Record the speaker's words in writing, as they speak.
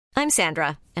I'm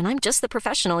Sandra, and I'm just the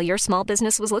professional your small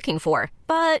business was looking for.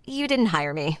 But you didn't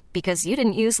hire me because you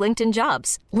didn't use LinkedIn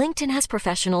Jobs. LinkedIn has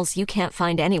professionals you can't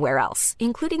find anywhere else,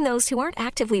 including those who aren't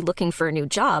actively looking for a new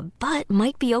job, but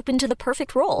might be open to the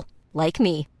perfect role, like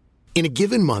me. In a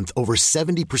given month, over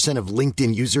 70% of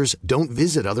LinkedIn users don't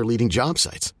visit other leading job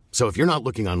sites. So if you're not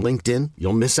looking on LinkedIn,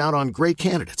 you'll miss out on great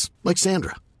candidates like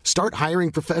Sandra. Start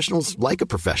hiring professionals like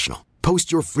a professional.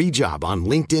 Post your free job on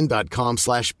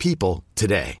linkedin.com/people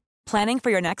today. Planning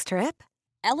for your next trip?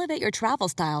 Elevate your travel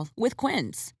style with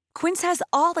Quince. Quince has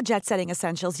all the jet-setting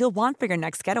essentials you'll want for your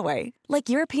next getaway,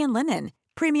 like European linen,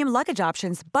 premium luggage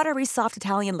options, buttery soft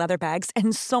Italian leather bags,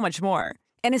 and so much more.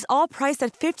 And is all priced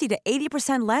at 50 to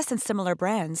 80% less than similar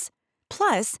brands.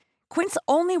 Plus, Quince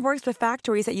only works with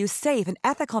factories that use safe and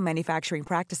ethical manufacturing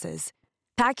practices.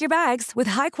 Pack your bags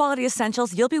with high-quality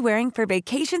essentials you'll be wearing for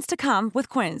vacations to come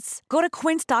with Quince. Go to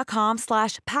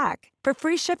quince.com/pack for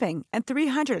free shipping and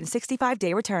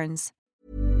 365-day returns.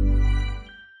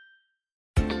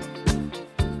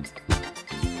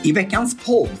 I veckans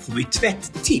podd får vi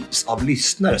tvätttips av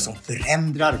lyssnare som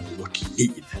förändrar vårt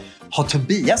liv. Har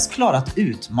Tobias klarat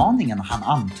utmaningen han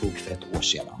antog för ett år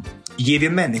sedan? Ger vi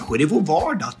människor i vår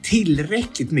vardag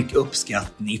tillräckligt mycket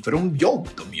uppskattning för de jobb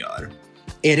de gör?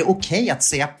 Är det okej att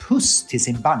säga puss till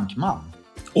sin bankman?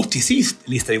 Och till sist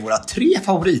listar vi våra 3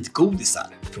 favoritgodisar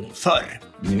från förr.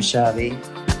 Nu kör vi!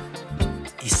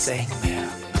 I säng med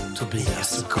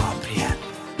Tobias och Gabriel.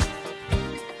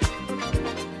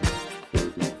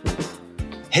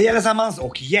 Hej allesammans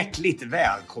och hjärtligt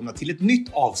välkomna till ett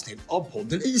nytt avsnitt av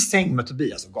podden I säng med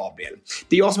Tobias och Gabriel.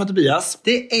 Det är jag som är Tobias.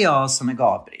 Det är jag som är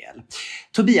Gabriel.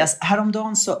 Tobias,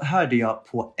 häromdagen så hörde jag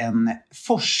på en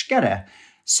forskare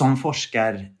som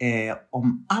forskar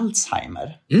om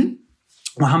Alzheimer.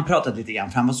 Och han pratade lite grann,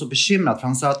 för han var så bekymrad. För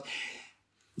han sa att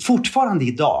fortfarande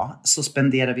idag så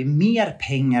spenderar vi mer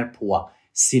pengar på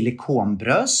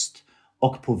silikonbröst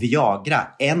och på Viagra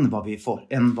än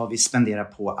vad vi spenderar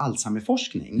på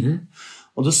Alzheimerforskning.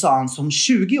 Och då sa han, som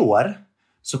 20 år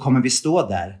så kommer vi stå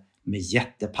där med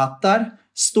jättepattar,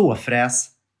 ståfräs,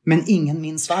 men ingen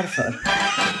minns varför.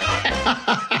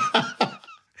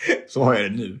 Så har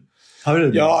jag det nu. Har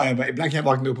du det? Ja, ibland kan jag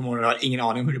vakna upp på morgonen och har ingen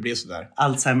aning om hur det blev sådär.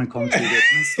 Alzheimer kom tidigt,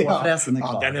 men ståfräsen är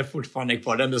kvar. Ja, den är fortfarande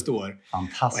kvar, den består.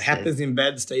 Fantastiskt. What happens in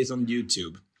bed stays on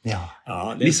YouTube.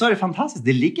 Ja, visst var det fantastiskt.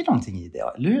 Det ligger någonting i det,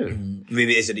 eller hur?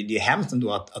 Det är hemskt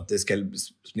ändå att det ska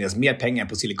spenderas mer pengar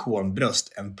på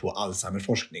silikonbröst än på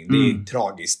Alzheimerforskning. Det är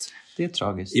tragiskt. Det är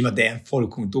tragiskt. I och med att det är en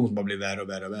folksjukdom som bara blir värre och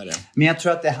värre och värre. Men jag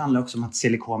tror att det handlar också om att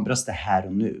silikonbröst är här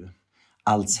och nu.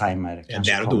 Alzheimer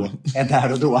kanske är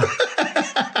där och då.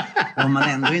 Om man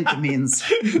ändå inte minns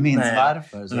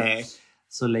varför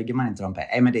så lägger man inte dem på.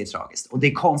 Nej, men det är tragiskt. Och det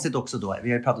är konstigt också då,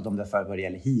 vi har ju pratat om det förr vad det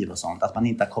gäller HIV och sånt, att man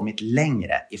inte har kommit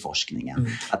längre i forskningen.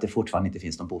 Att det fortfarande inte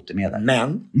finns någon botemedel.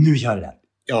 Men nu gör det.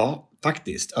 Ja,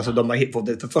 faktiskt. Alltså de har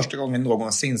fått, för första gången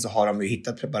någonsin så har de ju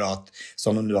hittat preparat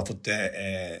som de nu har fått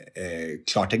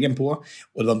klartecken på.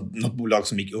 Och det var något bolag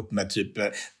som gick upp med typ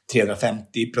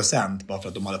 350% bara för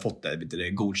att de hade fått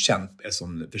det godkänt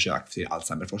som försök till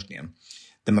Alzheimerforskningen.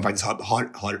 Där man faktiskt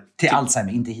har till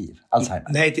Alzheimer, inte HIV. Alzheimer.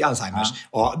 Nej, till Alzheimers.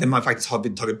 Ja. Och där man faktiskt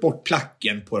har tagit bort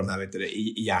placken på de här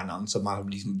i hjärnan. Så man har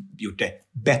liksom gjort det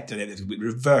bättre.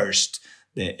 Reversed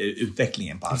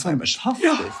utvecklingen på Alzheimers.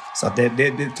 Ja. Så att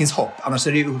det finns hopp. Annars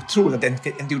är det ju otroligt att det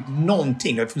inte gjort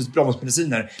någonting. Det har funnits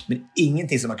bromsmediciner, men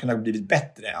ingenting som har kunnat blivit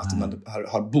bättre. Alltså man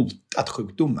har botat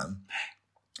sjukdomen.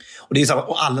 Och det är så,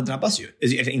 och alla drabbas ju.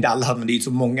 Inte alla, men det är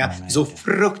så många, så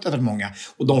fruktansvärt många.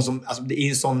 Och de som, alltså det är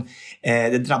en sån,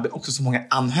 det drabbar också så många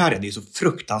anhöriga. Det är så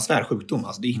fruktansvärd sjukdom.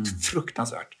 Alltså det är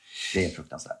fruktansvärt. Det är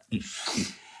fruktansvärt.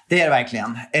 Det är det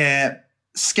verkligen.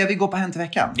 Ska vi gå på Hänt i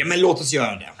veckan? Ja, men låt oss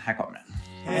göra det. Här kommer den.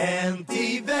 Hänt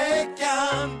i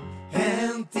veckan,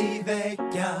 hänt i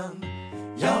veckan.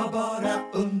 Jag bara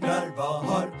undrar vad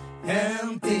har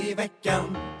hänt i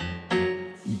veckan.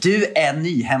 Du är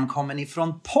nyhemkommen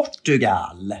ifrån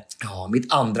Portugal. Ja,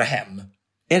 mitt andra hem.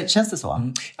 Känns det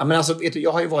så? Ja, men alltså, vet du,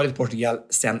 jag har ju varit i Portugal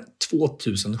sedan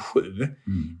 2007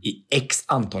 i x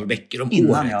antal veckor om året.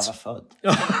 Innan jag var född.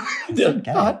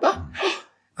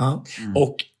 Ja.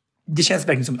 Och det känns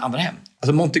verkligen som ett andra hem.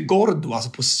 Alltså Montegordo, alltså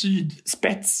på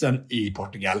sydspetsen i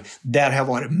Portugal, där har jag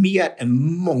varit mer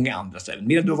än många andra ställen.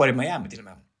 Mer än du har varit i Miami till och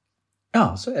med.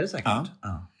 Ja, så är det säkert.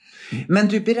 Ja. Men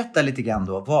du, berättar lite grann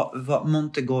då. Vad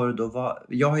Montegordo,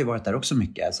 jag har ju varit där också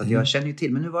mycket. Så att jag känner ju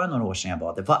till, men nu var det några år sedan jag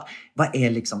var där. Vad är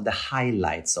liksom the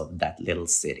highlights of that little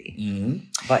city?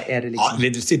 Vad är det liksom? Ja,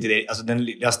 Little City, alltså den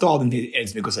lilla staden är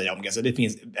inte så mycket att säga om. Alltså, det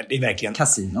är verkligen...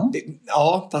 Casino?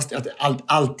 Fast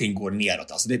allting går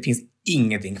neråt. Alltså, det finns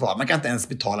ingenting kvar. Man kan inte ens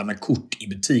betala med kort i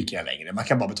butikerna längre. Man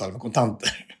kan bara betala med kontanter.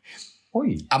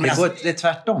 Oj, ja, det är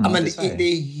tvärtom. Ja, men det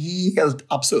är helt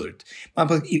absurt.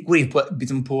 Man går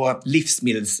in på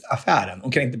livsmedelsaffären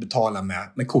och kan inte betala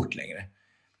med kort längre.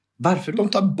 Varför då? De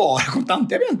tar bara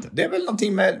kontanter, jag vet inte. Det är väl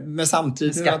någonting med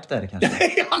samtiden. Skatter kanske?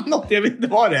 Ja, jag vet inte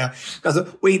vad det är. Alltså,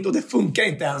 och det funkar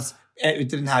inte ens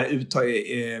ut i den här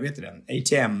vet du den?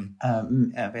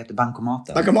 ATM.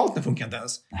 Bankomaten. Bankomaten funkar inte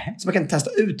ens. Nej. Så man kan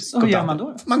testa ut. Så hur gör man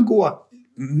då? Man går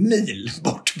mil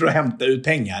bort för att hämta ut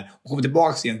pengar och kommer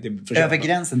tillbaka igen till över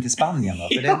gränsen till Spanien då?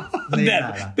 För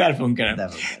där funkar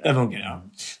det. Där funkar det, ja.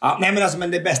 Ja, nej,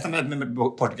 men det bästa med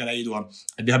Portugal är ju då att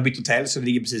vi har byggt hotell så det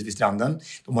ligger precis vid stranden.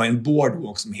 De har en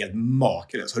boardwalk som är helt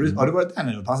makalös. Har du varit där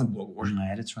när det fanns en boardwalk?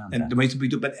 Nej, det tror jag inte. De har ju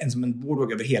byggt upp en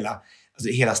boardwalk över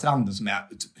hela stranden som är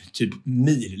typ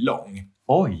mil lång.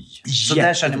 Oj, så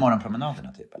där kör ni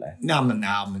morgonpromenaderna typ, eller? Nej,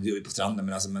 men det är ju på stranden,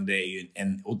 men det är ju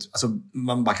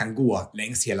man bara kan gå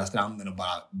längs hela stranden och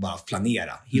bara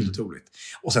flanera. Helt otroligt.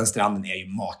 Och sen stranden är ju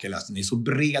makalös. Den är så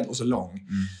bred och så lång.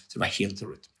 Så det var helt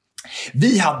otroligt.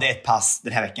 Vi hade ett pass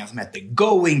den här veckan som hette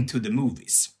Going to the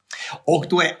Movies. Och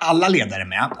då är alla ledare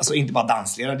med, alltså inte bara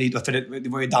dansledare, för det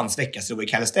var ju dansvecka, så det var ju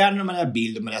Kalle Sterner och man hade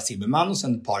Bild och man hade Silverman och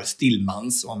sen ett par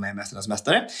Stillmans som var med Mästarnas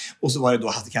mästare. Och så var det då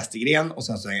Hasse Kastegren och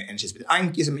sen så en tjej som heter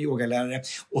Anki som är yogalärare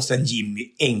och sen Jimmy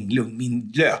Englund,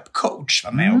 min löpcoach,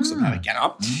 var med också den här veckan.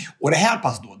 Ja. Och det här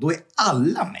passet då är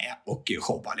alla med och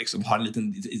showar liksom, har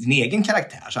en egen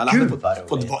karaktär. Så alla hade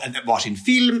fått varsin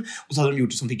film och så hade de gjort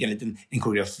det som fick en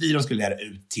koreografi de skulle lära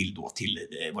ut till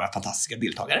våra fantastiska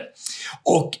deltagare.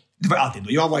 Och det var alltid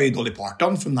då. Jag var ju Dolly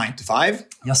Parton från 9 to 5.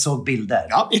 Jag såg bilder.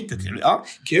 Ja, jättetrevligt. Ja,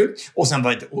 kul. Och sen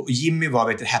och Jimmy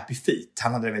var Happy Feet.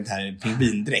 Han hade en här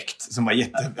pingvindräkt som var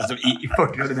alltså i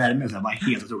 40 grader värme så var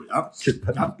helt otroligt. Ja.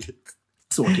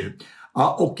 Så kul.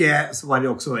 Ja, och så var det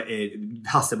också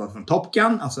Hasse var från Top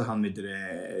Gun, alltså han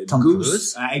heter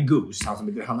Goose. Nej, Goose,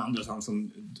 han andra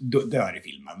som dör i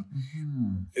filmen.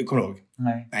 Kommer du ihåg?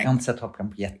 Nej, jag har inte sett Top Gun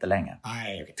på jättelänge.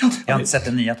 Nej, okay. Jag har inte sett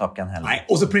den nya Top Gun heller. Nej,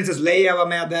 och så Princess Leia var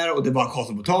med där och det var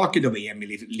Karlsson på taket, det var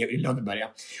Emil i Lönneberga.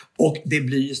 Och det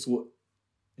blir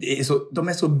de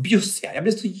är så bjussiga. Jag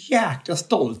blir så jäkla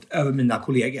stolt över mina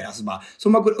kollegor. Alltså så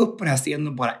man går upp på den här scenen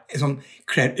och bara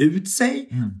klär ut sig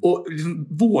och liksom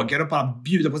vågar och bara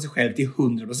bjuda på sig själv till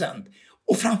 100%.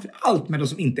 Och framförallt med de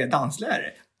som inte är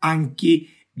danslärare. Anki,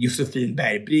 Josefin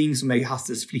Bergbring som är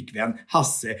Hasses flickvän,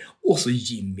 Hasse och så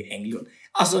Jimmy Englund.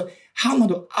 Alltså han har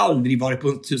då aldrig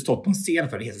stått på en scen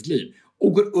för det hela sitt liv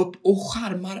och går upp och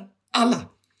charmar alla.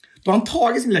 Då har han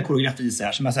tagit sin lilla koreografi så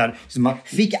här,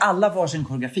 Fick alla varsin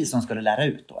koreografi som skulle lära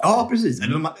ut då? Ja, precis.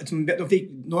 De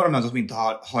fick några av dem som inte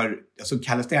har alltså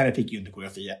Kalle Sterner fick ju inte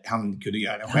koreografi. Han kunde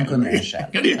göra det själv. Han kunde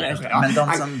det själv. Men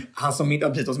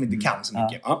de som inte kan så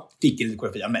mycket, fick en liten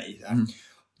koreografi av mig.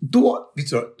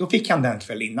 Då fick han den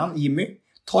kväll innan, Jimmy.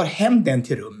 Tar hem den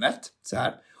till rummet så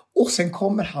här. Och sen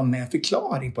kommer han med en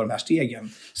förklaring på de här stegen.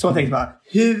 Så man tänkte bara,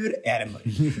 hur är det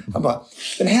möjligt? Han bara,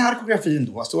 den här koreografin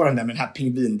då, står den där med den här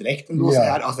pingvindräkten då, så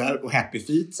här, och Happy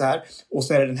Feet så här. Och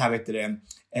så är det den här,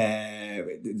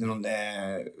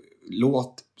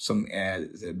 låt som är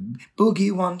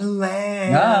Boogie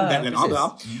Wonderland.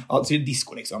 Ja, så är det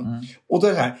disco liksom. Och då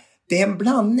är det här, det är en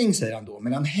blandning, säger han då,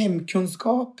 mellan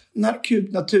hemkunskap,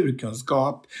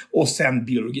 naturkunskap och sen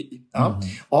biologi. Ja.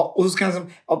 Ja, och så ska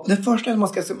det första är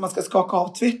att man ska skaka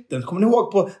av tvätten. Kommer ni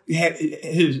ihåg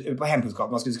på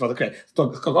hemkunskap? Man skulle skaka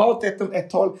av tvätten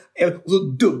ett håll och så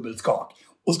dubbelskak.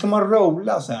 Och så ska man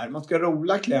rolla så här. Man ska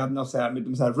rolla kläderna så här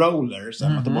med så här rollers. Så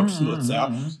här, man tar bort smuts.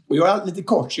 Och jag är lite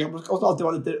kort så jag måste alltid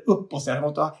vara lite upp och så här. Jag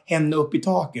måste ha henne upp i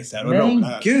taket så här. Och men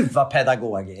rolla. Gud vad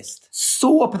pedagogiskt.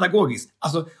 Så pedagogiskt.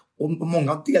 Alltså, och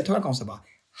många av deltagarna kom så bara,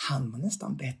 han var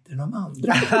nästan bättre än de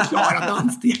andra att klara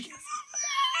dansstegen.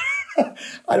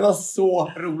 Ja, det var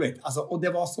så roligt. Alltså, och det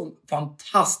var så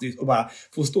fantastiskt att bara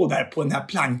få stå där på den här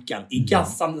plankan i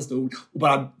gassande stol och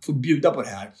bara få bjuda på det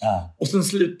här. Och sen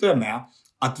slutade det med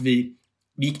att vi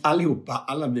gick allihopa,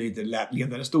 alla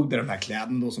ledare stod där i de här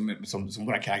kläderna då, som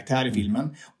våra karaktärer i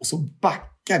filmen. Och så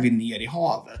backade vi ner i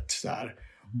havet så här.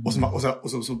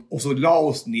 Och så la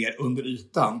oss ner under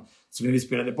ytan. Så när vi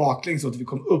spelade baklänges så att vi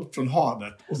kom upp från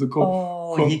havet och så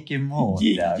gick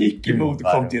emot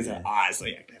och kom till så här, så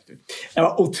jäkla häftigt. Det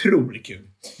var otroligt kul.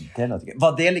 Det låter kul.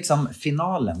 Var det liksom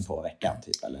finalen på veckan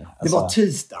typ eller? Alltså, det var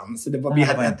tisdagen, så det var vi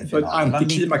hade inte för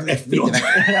antiklimax efteråt.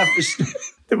 Jag förstår.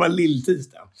 Det var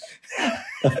lill-tisdag.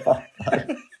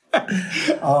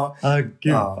 Ja.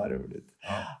 Gud vad roligt.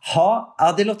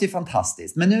 Ja, det låter ju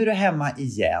fantastiskt. Men nu är du hemma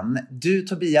igen. Du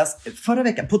Tobias, förra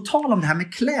veckan, på tal om det här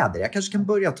med kläder, jag kanske kan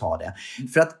börja ta det.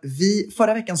 För att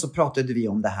förra veckan så pratade vi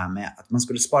om det här med att man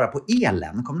skulle spara på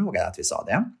elen. Kommer du ihåg att vi sa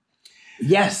det?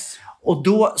 Yes! Och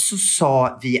då så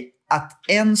sa vi att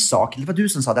en sak, eller var du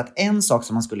som sa det, att en sak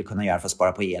som man skulle kunna göra för att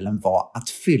spara på elen var att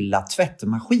fylla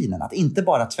tvättmaskinen. Att inte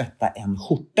bara tvätta en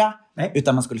skjorta,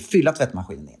 utan man skulle fylla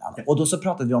tvättmaskinen innan. Och då så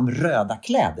pratade vi om röda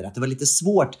kläder. Att det var lite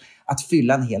svårt att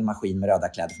fylla en hel maskin med röda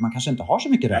kläder. För man kanske inte har så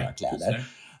mycket röda kläder.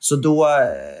 Så då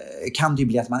kan det ju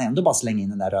bli att man ändå bara slänger in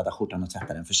den där röda skjortan och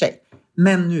tvättar den för sig.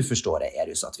 Men nu förstår det, är det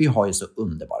ju så att vi har ju så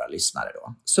underbara lyssnare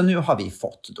då. Så nu har vi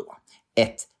fått då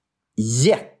ett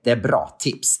jättebra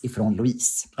tips ifrån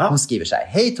Louise. Hon skriver så här: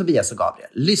 hej Tobias och Gabriel,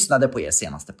 lyssnade på er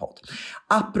senaste podd.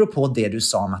 Apropå det du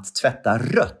sa om att tvätta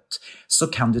rött, så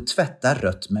kan du tvätta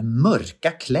rött med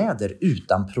mörka kläder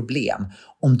utan problem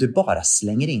om du bara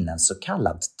slänger in en så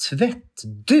kallad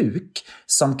tvättduk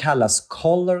som kallas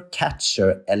color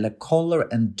catcher eller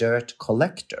color and dirt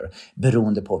collector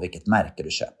beroende på vilket märke du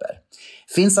köper.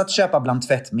 Finns att köpa bland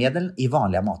tvättmedel i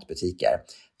vanliga matbutiker.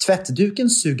 Tvättduken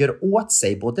suger åt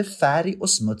sig både färg och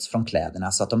smuts från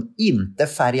kläderna så att de inte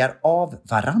färgar av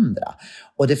varandra.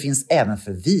 Och det finns även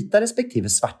för vita respektive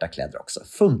svarta kläder också.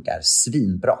 Funkar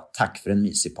svinbra. Tack för en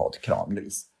mysig podd. Kram,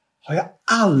 Louise. Har jag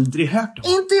aldrig hört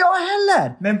om. Inte jag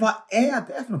heller! Men vad är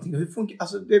det för någonting? Hur funkar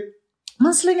alltså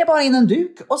Man slänger bara in en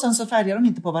duk och sen så färgar de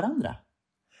inte på varandra.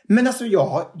 Men alltså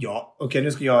okej,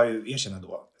 nu ska jag erkänna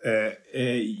då.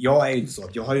 Jag är ju inte så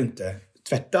att jag har ju inte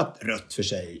tvättat rött för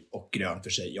sig och grönt för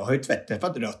sig. Jag har ju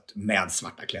tvättat rött med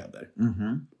svarta kläder.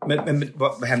 Men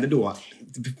vad händer då?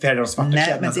 Färgar de svarta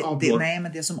kläderna? Nej,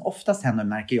 men det som oftast händer,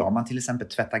 märker jag, om man till exempel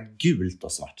tvättar gult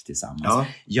och svart tillsammans,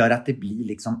 gör att det blir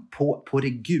liksom på det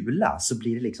gula så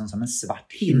blir det liksom som en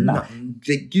svart hinna.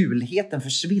 Gulheten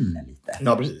försvinner lite.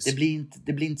 Ja, precis.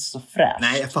 Det blir inte så fräscht.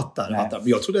 Nej, jag fattar.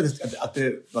 Jag trodde att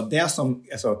det var det som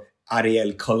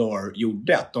Ariel Color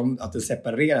gjorde, att det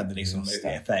separerade liksom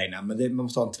färgerna. Men man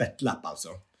måste ha en tvättlapp alltså.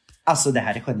 Alltså det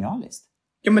här är genialiskt.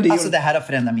 Ja, men det här har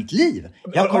förändrat mitt liv.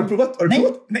 Har du provat? Nej.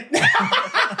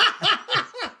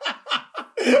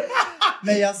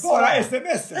 Men bara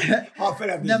sms har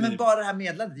förändrat. Nej, men bara det här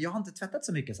meddelandet. Jag har inte tvättat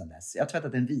så mycket sedan dess. Jag har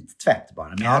tvättat en vit tvätt bara.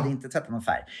 Men jag hade inte tvättat någon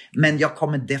färg. Men jag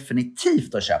kommer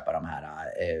definitivt att köpa de här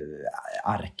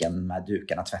arken med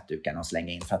dukarna, tvättdukarna och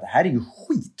slänga in. För att det här är ju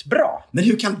skitbra. Men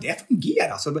hur kan det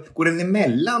fungera? Så går den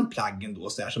emellan plaggen då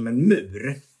så här som en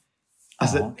mur?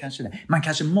 Alltså, ja, kanske det. Man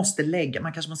kanske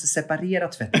måste separera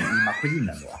tvätten i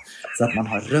maskinen då. Så att man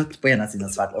har rött på ena sidan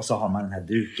svart och så har man den här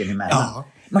duken emellan. Ja.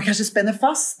 Man kanske spänner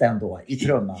fast den då i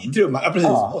trumman. I trumman, ja precis.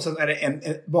 Ja. Och sen är det en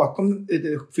bakom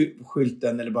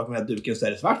skylten eller bakom den här duken så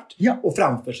är det svart. Ja. Och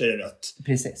framför så är det rött.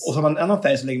 Precis. Och så har man en annan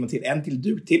färg så lägger man till en till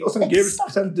duk till. Och sen gul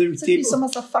och sen duk till. Så det blir så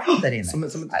massa fack där inne. Som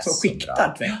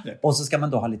skiktar tvätt. Och så ska man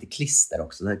då ha lite klister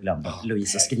också. Det glömde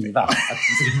Louise att skriva.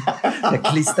 Jag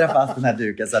klistrar fast den här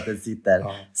duken så att den sitter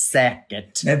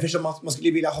säkert. Men för man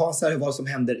skulle vilja ha så här vad som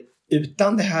händer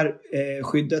utan det här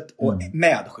skyddet och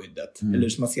med skyddet. Eller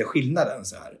så man ser skillnaden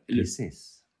så här.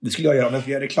 Precis. Det skulle jag göra om jag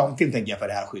gör reklamfilm, tänker jag, för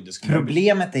det här skyddet.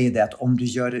 Problemet är ju det att om du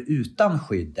gör det utan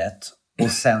skyddet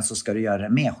och sen så ska du göra det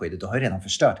med skyddet, då har du redan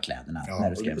förstört kläderna. Ja, när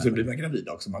du ska och så blir man gravid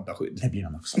också om man inte har skydd. Det blir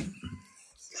man också.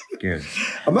 Gud.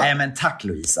 Nej, men tack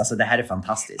Louise, alltså det här är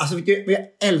fantastiskt. Alltså jag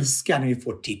älskar när vi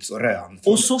får tips och rön.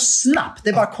 Och så snabbt,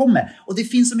 det bara kommer. Och det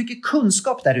finns så mycket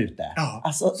kunskap där ute. Ja.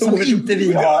 Alltså, som inte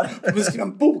vi har. Vi skriver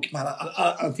en bok med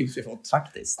alla tips vi fått.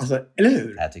 Faktiskt. Alltså, eller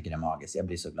hur? Jag tycker det är magiskt, jag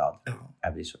blir så glad. Ja.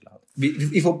 Jag blir så glad.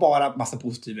 Vi får bara massa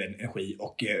positiv energi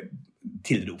och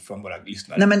tillrop från våra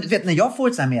lyssnare. Nej, men vet, när jag får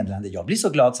ett sånt här meddelande, jag blir så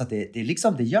glad så att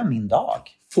det gör min dag.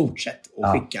 Fortsätt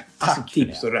att skicka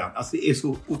tips och rön. Alltså det är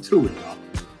så otroligt bra.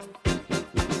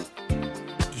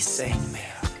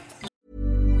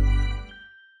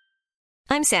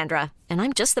 I'm Sandra, and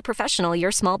I'm just the professional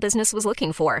your small business was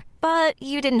looking for. But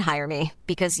you didn't hire me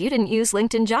because you didn't use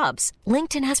LinkedIn Jobs.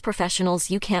 LinkedIn has professionals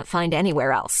you can't find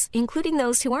anywhere else, including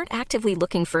those who aren't actively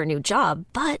looking for a new job,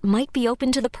 but might be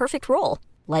open to the perfect role,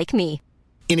 like me.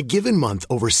 In a given month,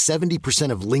 over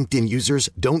 70% of LinkedIn users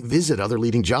don't visit other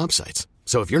leading job sites.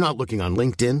 So if you're not looking on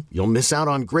LinkedIn, you'll miss out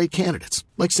on great candidates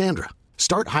like Sandra.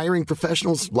 Start hiring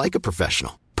professionals like a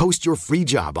professional. Post your free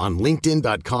job on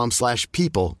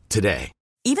linkedin.com/people today.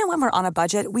 Even when we're on a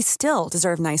budget, we still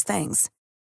deserve nice things.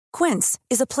 Quince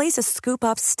is a place to scoop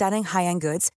up stunning high-end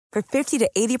goods for 50 to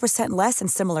 80% less than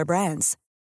similar brands.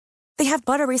 They have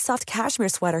buttery soft cashmere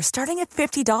sweaters starting at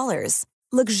 $50,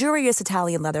 luxurious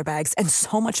Italian leather bags, and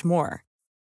so much more.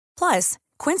 Plus,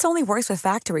 Quince only works with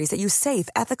factories that use safe,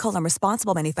 ethical, and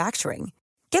responsible manufacturing.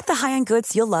 Get the high-end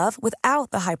goods you'll love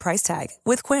without the high price tag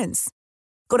with Quince.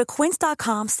 Go to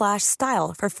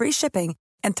quince.com/style for free shipping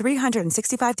and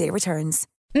 365-day returns.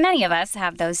 Many of us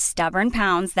have those stubborn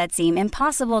pounds that seem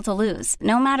impossible to lose,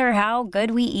 no matter how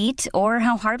good we eat or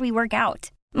how hard we work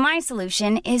out. My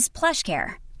solution is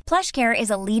PlushCare. PlushCare is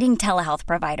a leading telehealth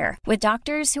provider with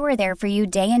doctors who are there for you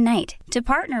day and night to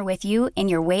partner with you in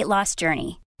your weight loss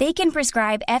journey. They can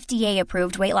prescribe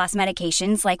FDA-approved weight loss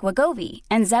medications like Wegovy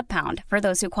and Zepbound for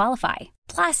those who qualify.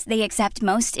 Plus, they accept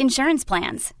most insurance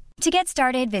plans. To get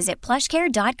started, visit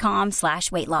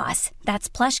plushcare.com/weightloss.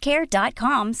 That's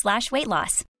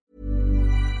plushcare.com/weightloss.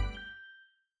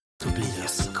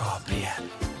 Tobias Gabriel.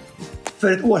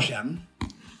 För ett år sedan,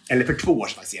 eller för 2 år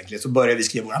sedan faktiskt egentligen, så började vi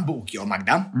skriva vår bok, jag och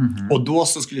Magda. Och då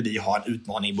så skulle vi ha en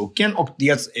utmaning i boken. Och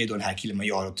dels är då den här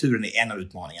Kilimanjaro-turen är en av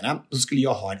utmaningarna. Och så skulle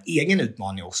jag ha en egen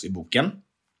utmaning också i boken.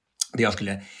 Det jag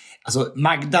skulle, alltså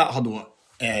Magda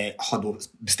har då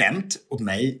bestämt åt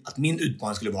mig att min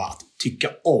utmaning skulle vara att tycka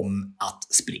om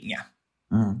att springa.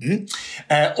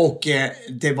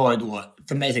 Det var ju då,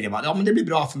 för mig tänkte jag bara, ja men det blir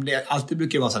bra, för det alltid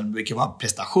brukar vara så att det brukar vara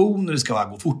prestationer, det ska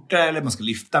gå fortare eller man ska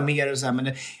lyfta mer och så här, men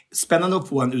det är spännande att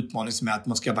få en utmaning som är att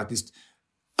man ska faktiskt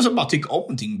bara tycka om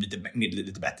någonting lite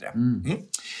bättre.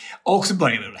 Och så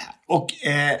började vi med det här. Och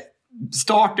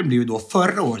starten blev ju då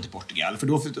förra året i Portugal, för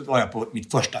då var jag på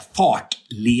mitt första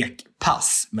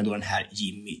fartlekpass med då den här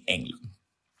Jimmy Englund.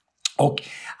 Och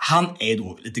han är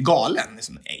då lite galen,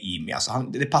 liksom, Jimmy. Alltså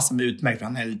det passar mig utmärkt, för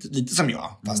han är lite som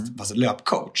jag, fast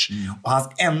löpcoach. Och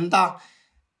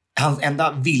hans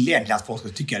enda vilja egentligen att folk ska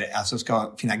tycka det, alltså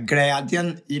ska finna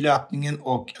glädjen i löpningen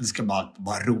och det ska bara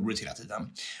vara roligt hela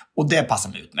tiden. Och det passar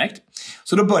mig utmärkt.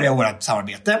 Så då började vårt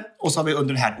samarbete, och så har vi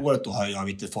under det här året då har jag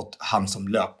inte fått han som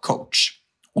löpcoach.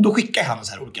 Och då skickar han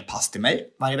så här olika pass till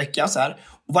mig varje vecka så här.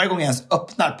 Och varje gång jag ens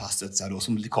öppnar passet så här då,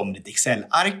 som det kommer lite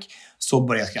Excel-ark, så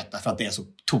börjar jag skratta för att det är så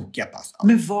tokiga pass.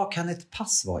 Men vad kan ett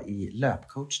pass vara i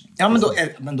löpcoachning? Ja,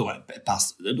 men då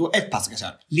ett pass kan jag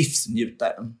säga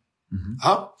livsnjutaren.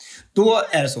 Ja, då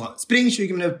är det så, spring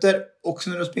 20 minuter och så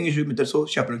när du springer 20 minuter så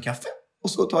köper du en kaffe och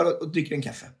så tar du och dricker en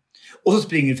kaffe. Och så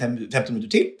springer du 15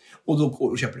 minuter till och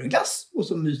då köper du en glass och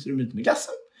så myser du med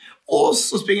glassen. Och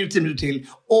så springer du 10 minuter till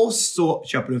och så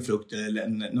köper du en frukt eller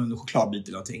en chokladbit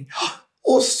eller någonting.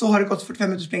 Och så har det gått 45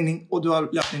 minuters springning och du har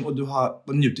löpning och du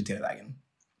har njutit hela vägen.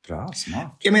 Bra,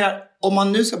 smart. Jag menar, om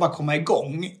man nu ska bara komma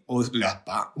igång och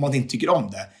löpa, om man inte tycker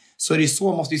om det, så är det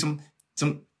så, måste liksom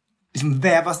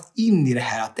vävas in i det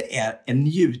här att det är en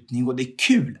njutning och det är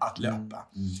kul att löpa.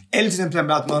 Eller till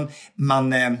exempel att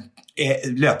man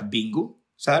löpbingo.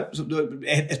 Så här, så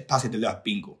ett pass heter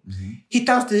löpbingo.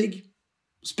 Hitta en stig,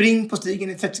 spring på stigen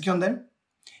i 30 sekunder.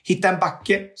 Hitta en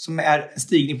backe som är en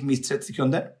stigning på minst 30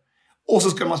 sekunder. Och så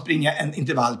ska man springa en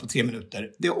intervall på 3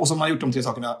 minuter. Och så har man gjort de 3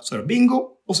 sakerna, så är det bingo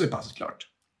och så är passet klart.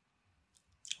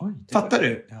 Oj, fattar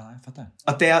du? Ja, jag fattar.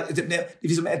 Att det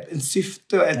finns som en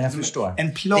syfte och jag förstår.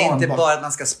 En plan. Det är inte bara att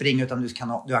man ska springa, utan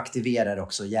du aktiverar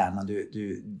också hjärnan.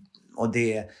 Och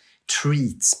det är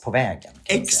treats på vägen.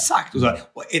 Exakt.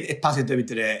 Och ett pass heter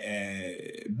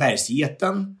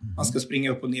bergsgeten. Man ska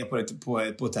springa upp och ner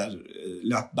på ett här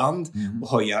löpband och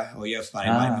höja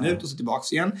varje minut och så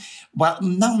tillbaka igen. Bara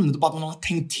namnet och bara att man har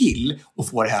tänkt till och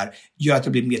få det här gör att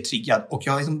jag blir mer triggad. Och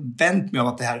jag har liksom vänt mig av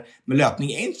att det här med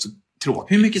löpning är inte så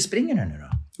tråkigt. Hur mycket springer du nu då?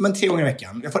 Men 3 gånger i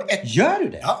veckan. Jag får Gör du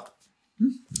det? Ja.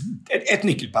 Ett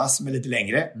nyckelpass som är lite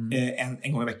längre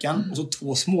en gång i veckan. Och så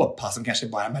 2 små pass som kanske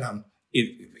bara mellan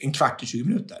en kvart till 20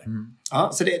 minuter. Ja,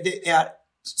 så det är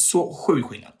så sjukt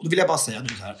skillnad. Och då vill jag bara säga att nu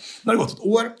har det gått ett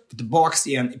år. Vi är tillbaka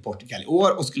igen i Portugal i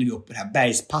år. Och skulle vi upp på det här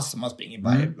bergspass som man springer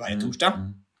varje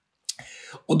torsdag.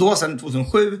 Och då sen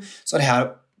 2007 så har det här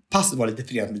passet varit lite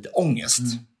förenat med lite ångest.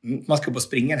 Man ska upp och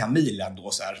springa den här milen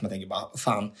då så här. Så man tänker bara,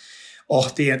 fan.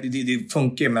 Det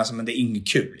funkar ju men det är inget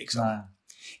kul liksom. Nej.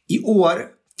 I år,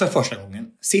 för första gången,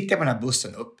 sitter jag på den här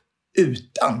bussen upp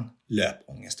utan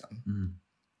löpångesten.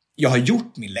 Jag har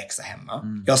gjort min läxa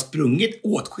hemma. Jag har sprungit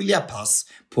åtskilliga pass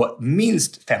på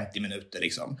minst 50 minuter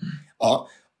liksom. Ja.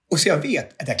 Och så jag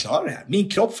vet att jag klarar det här. Min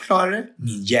kropp klarar det,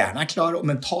 min hjärna klarar det och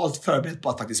mentalt förberedd på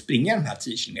att faktiskt springa de här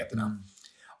 10 kilometerna.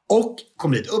 Och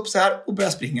kommer lite upp så här och börjar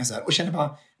springa så här och känner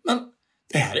bara, men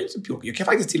det här är inte så pjåkigt. Jag kan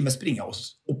faktiskt till och med springa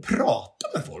och prata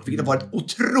med folk. Vilket har varit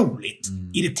otroligt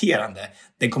irriterande.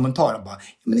 Den kommentaren bara,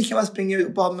 men ni kan väl springa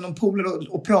bara med någon polare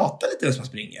och prata lite när man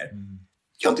springer.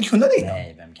 Jag har inte kunnat det innan.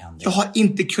 Nej, vem kan det? Jag har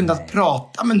inte kunnat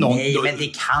prata med någon. Nej, men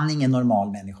det kan ingen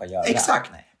normal människa göra.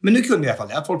 Exakt. Nej. Men nu kunde jag i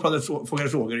alla fall. Folk frågade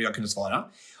frågor och jag kunde svara.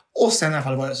 Och sen i alla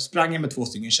fall sprang jag med 2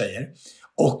 stycken tjejer.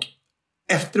 Och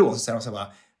efteråt så säger de så här bara,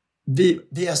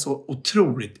 vi är så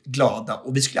otroligt glada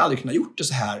och vi skulle aldrig kunna gjort det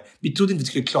så här. Vi trodde inte vi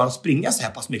skulle klara att springa så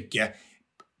här pass mycket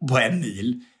på 1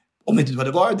 mil om inte du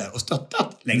hade varit där och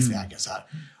stöttat längs vägen så här.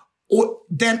 Och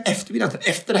den eftermiddagen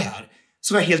efter det här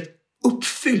så var jag helt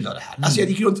uppfylld av det här. Alltså jag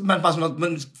gick runt med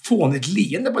ett fånigt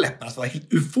leende på läpparna, så var jag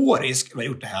helt euforisk över att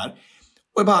jag gjort det här.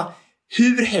 Och jag bara,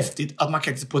 hur häftigt att man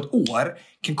faktiskt på ett år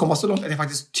kan komma så långt att jag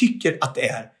faktiskt tycker att det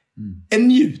är en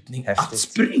njutning att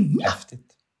springa. Häftigt.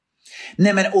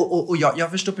 Nej, men och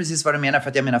jag förstår precis vad du menar, för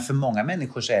att jag menar för många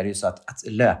människor så är det ju så att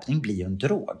löpning blir ju en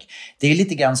drog. Det är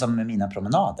lite grann som med mina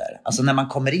promenader. Alltså när man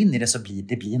kommer in i det så blir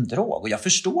det en drog, och jag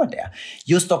förstår det.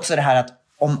 Just också det här att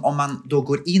om man då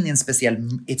går in i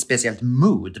ett speciellt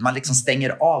mood, man liksom stänger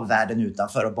av världen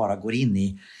utanför och bara går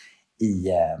in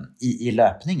i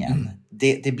löpningen.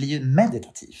 Det blir ju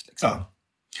meditativt liksom. Ja.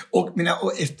 Och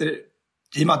efter,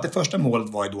 i och med att det första målet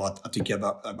var ju då att tycka det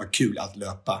var kul att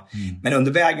löpa. Men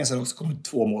under vägen så har det också kommit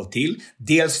 2 mål till.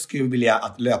 Dels skulle jag vilja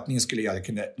att löpningen skulle göra att jag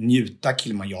kunde njuta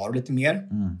Kilimanjaro lite mer.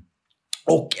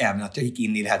 Och även att jag gick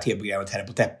in i det här tv-programmet Herre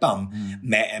på täppan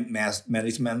med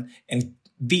liksom en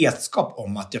vetskap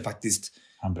om att jag faktiskt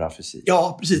har en bra fysik.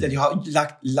 Ja, precis. Att jag har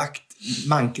lagt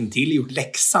manken till, gjort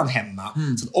läxan hemma.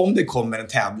 Så att om det kommer en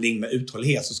tävling med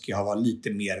uthållighet så ska jag vara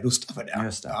lite mer rustad för det.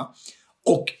 Just det. Ja.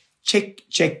 Och check.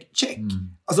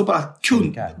 Alltså bara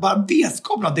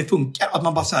vetskapen att det funkar. Att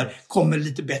man bara så här kommer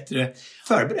lite bättre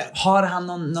förberedd. Har han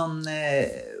någon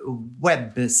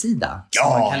webbsida? Ja. Så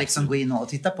man kan liksom gå in och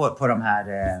titta på de här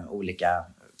olika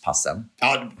passen.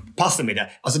 Ja, passen med det.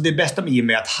 Alltså det bästa med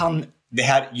Jimmy är att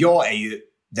jag är ju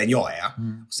den jag är.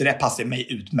 Så det passar mig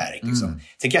utmärkt. Liksom.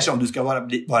 Sen kanske om du ska om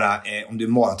du är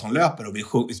maratonlöpare och vill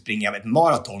springa ett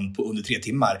maraton på under 3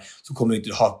 timmar så kommer du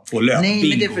inte få löp. Nej,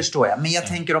 men det förstår jag. Men jag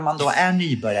tänker om man då är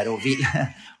nybörjare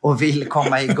och vill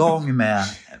komma igång med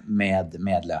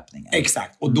löpningen.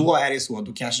 Exakt. Och då är det så,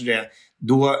 då kanske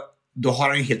då har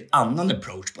han ju en helt annan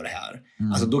approach på det här.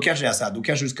 Alltså då kanske det är så här, då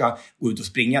kanske du ska gå ut och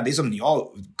springa. Det är som när jag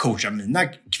coachar mina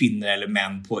kvinnor eller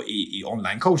män i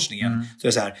online-coachningen. Så det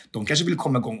är så här, de kanske vill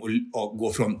komma igång och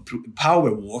gå från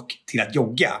powerwalk till att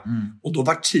jogga. Och då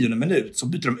var 10:e minut så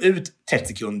byter de ut 30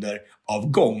 sekunder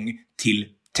av gång till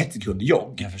 30 sekunder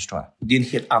jogg. Jag förstår. Det är en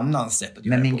helt annan sätt att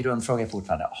göra. Men min grundfråga är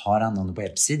fortfarande, har han någon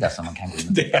webbsida som man kan gå in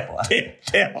och titta på?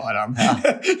 Det har han. Ja.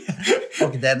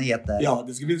 Och den heter? Ja,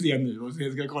 det ska vi se nu. Och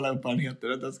sen ska jag kolla upp vad den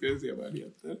heter. Då ska vi se vad den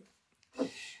heter.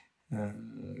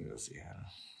 Se här.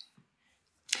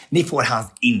 Ni får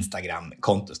hans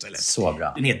Instagram-konto istället. Så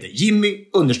bra. Den heter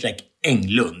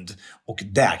Jimmy_Englund. Och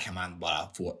där kan man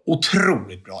bara få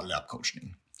otroligt bra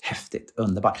löpcoachning. Häftigt,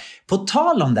 underbart. På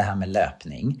tal om det här med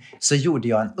löpning så gjorde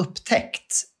jag en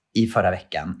upptäckt i förra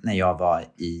veckan när jag var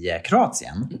i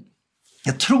Kroatien.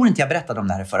 Jag tror inte jag berättade om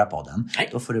det här i förra podden. Nej.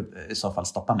 Då får du i så fall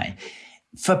stoppa mig.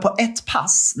 För på ett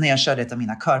pass, när jag körde ett av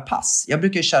mina körpass. Jag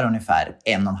brukar köra ungefär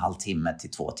 1,5 timme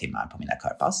till 2 timmar på mina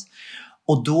körpass.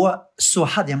 Och då så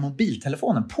hade jag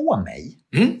mobiltelefonen på mig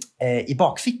i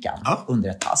bakfickan under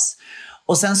ett pass.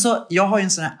 Och sen så, jag har ju en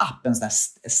sån här app, en sån här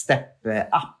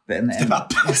step-app.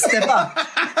 Step-up.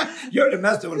 Gör det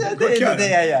mest. Det är det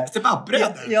jag gör.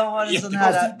 Step-up-brädor. Jag har en sån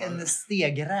här en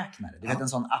stegräknare. Du vet, en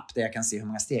sån app där jag kan se hur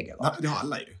många steg jag går. Det har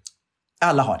alla ju.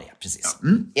 Alla har det, precis.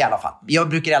 I alla fall. Jag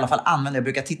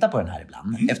brukar titta på den här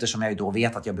ibland. Eftersom jag ju då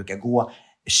vet att jag brukar gå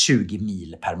 20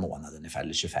 mil per månad ungefär,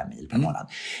 eller 25 mil per månad.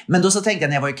 Men då så tänkte jag,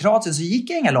 när jag var i Kroatien så gick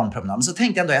jag inga långpromenader. Men så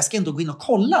tänkte jag ändå, jag ska ändå gå in och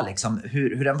kolla liksom,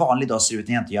 hur en vanlig dag ser ut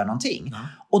när jag inte gör någonting.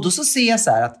 Och då så ser jag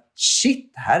så här att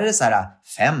shit, här är det så här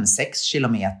 5-6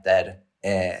 kilometer.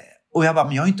 Och jag bara,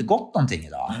 men jag har ju inte gått någonting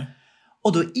idag.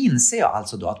 Och då inser jag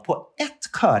alltså då att på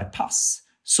ett körpass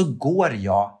så går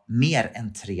jag mer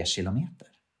än 3 kilometer.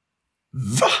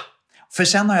 Va? För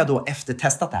sen har jag då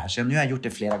testat det här, så nu har jag gjort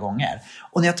det flera gånger.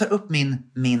 Och när jag tar upp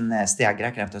min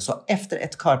stegräknare så efter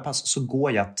ett körpass så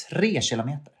går jag 3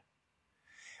 kilometer.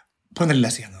 På den lilla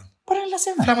scenen? På den lilla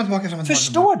scenen. Fram och tillbaka,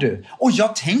 Förstår du? Och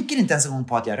jag tänker inte ens en gång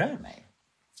på att jag rör mig.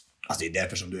 Alltså det är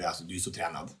därför som du är så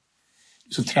tränad. Du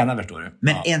är så tränad, förstår du.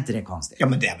 Men är inte det konstigt? Ja,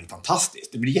 men det är väl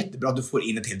fantastiskt. Det blir jättebra att du får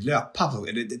in ett helt löppass,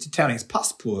 ett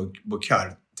träningspass på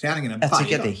körträningen. Jag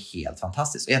tycker att det är helt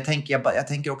fantastiskt. Och jag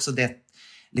tänker också det.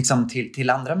 liksom till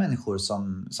andra människor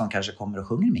som kanske kommer och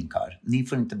sjunger i min kör. Ni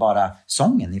får inte bara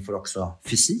sången, ni får också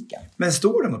fysiken. Men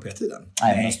står de upp hela tiden?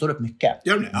 Nej, men de står upp mycket.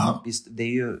 Gör de det? Ja. Visst, det är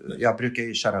ju, jag brukar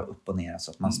ju köra upp och ner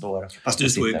så att man står... Fast du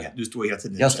står hela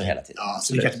tiden. Jag står hela tiden. Ja,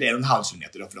 så det kanske blir 1,5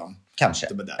 kilometer då för dem. Kanske,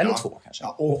 eller 2 kanske.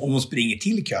 Ja, och om de springer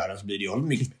till kören så blir det ju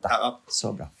mycket. Ja.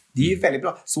 Så bra. Det är ju väldigt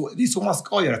bra. Det är så man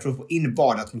ska göra för att få in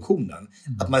vardagsfunktionen.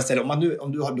 Att man istället,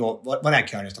 om du har då, var är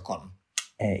kören i Stockholm?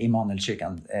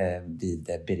 Immanuelskyrkan vid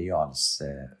Birger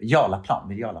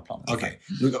Jarlaplan. Okej.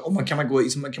 Kan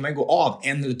man gå av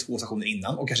 1 eller 2 stationer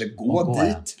innan och kanske gå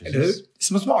dit, eller hur? Det är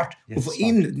så smart. Och få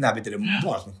in den här biten av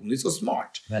vardagsfunktionen. Det är så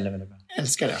smart. Väldigt, väldigt bra.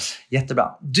 Älskar det.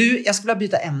 Jättebra. Du, jag skulle vilja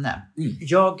byta ämne.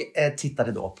 Jag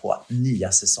tittade då på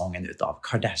nya säsongen utav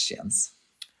Kardashians.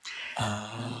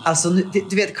 Alltså,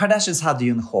 du vet, Kardashians hade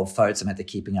ju en show förut som heter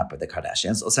Keeping Up with the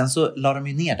Kardashians. Och sen så la de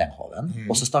ju ner den showen.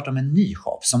 Och så startade de en ny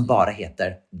show som bara heter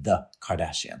The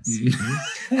Kardashians.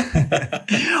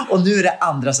 Och nu är det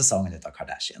andra säsongen utav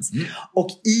Kardashians. Och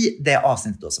i det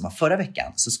avsnittet då som var förra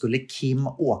veckan så skulle Kim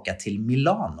åka till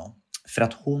Milano. För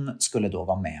att hon skulle då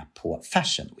vara med på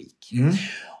Fashion Week.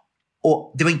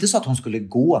 Och det var inte så att hon skulle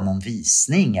gå någon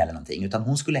visning eller någonting, utan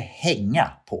hon skulle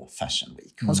hänga på Fashion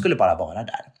Week. Hon skulle bara vara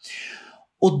där.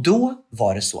 Och då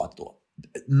var det så att då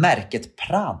märket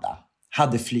Prada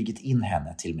hade flygit in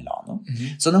henne till Milano.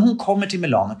 Så när hon kommer till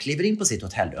Milano och kliver in på sitt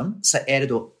hotellrum så är det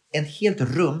då en helt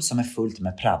rum som är fullt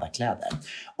med Prada-kläder.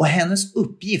 Och hennes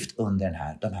uppgift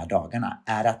under de här dagarna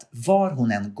är att var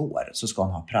hon än går så ska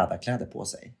hon ha Prada-kläder på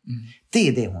sig. Det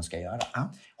är det hon ska göra.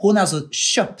 Hon är alltså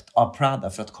köpt av Prada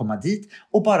för att komma dit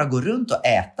och bara gå runt och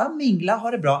äta, mingla,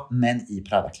 ha det bra, men i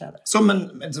Prada-kläder. Som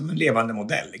en levande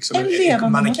modell. Liksom. En levande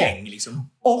mannekäng, modell. liksom.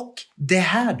 Och det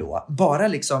här då, bara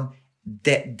liksom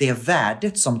det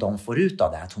värdet som de får ut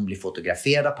av det, att hon blir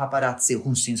fotograferad av paparazzi och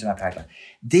hon syns som en Prada,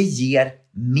 det ger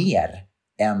mer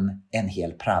än en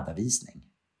hel Prada-visning.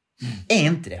 Är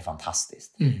inte det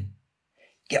fantastiskt?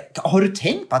 Har du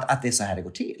tänkt på att det är så här det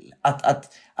går till?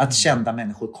 Att kända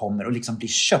människor kommer och liksom blir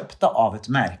köpta av ett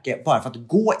märke bara för att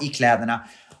gå i kläderna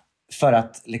för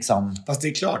att liksom... Fast det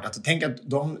är klart att tänk att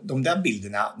de där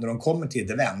bilderna när de kommer till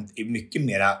ett event är mycket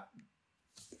mera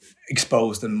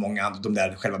exposed än många andra, de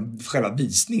där själva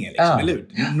visningen liksom, eller hur?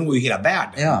 Det når ju hela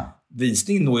världen.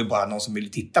 Visningen når ju bara någon som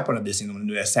vill titta på den här visningen, om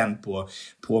det nu är sänd på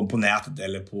nätet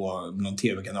eller på någon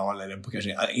tv-kanal eller på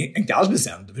kanske inte alls blir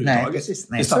sänd överhuvudtaget.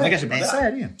 Nej, så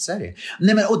är det ju.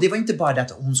 Nej, men, och det var inte bara det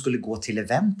att hon skulle gå till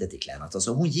eventet i kläderna.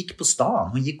 Alltså, hon gick på stan,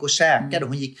 hon gick och käkade,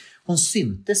 hon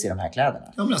syntes i de här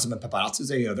kläderna. Ja, men alltså, men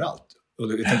paparazzi är ju överallt.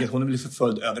 Och jag tänker att hon blir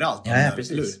förföljd överallt. Ja,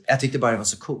 precis. Jag tyckte bara det var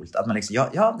så coolt att man liksom,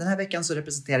 den här veckan så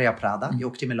representerar jag Prada. Jag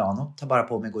åker till Milano, tar bara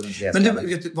på mig och går runt och reser. Men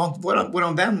du,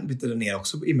 våran vän vet du, ner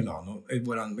också i Milano.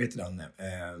 Våran, vet du den?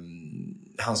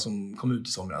 Han som kom ut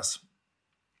i somras.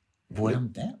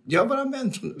 Våran vän? Ja, våran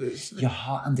vän.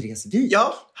 Jaha, Andreas Wijk.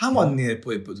 Ja, han var nere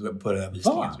på den här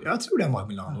visningen. Jag tror den var i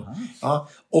Milano. Ja,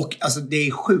 och alltså det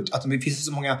är sjukt att det finns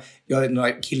så många,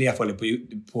 några killar jag följer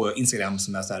på Instagram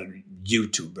som är så här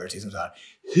YouTubers liksom så här.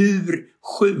 Hur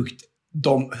sjukt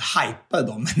de hypar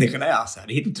de människorna är så här.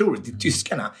 Det är helt otroligt. Det är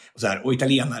tyskarna och så här, och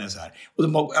italienare och så här. Och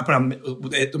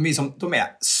de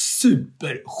är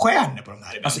superstjärnor på de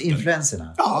här eventen. Alltså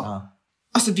influencerna. Ja.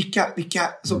 Alltså vilka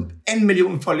som 1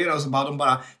 miljon följare och så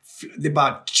bara det är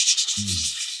bara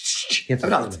helt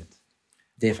överallt.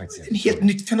 Det är faktiskt ett helt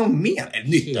nytt fenomen.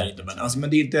 Nytt är inte, men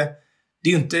det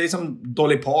är ju inte liksom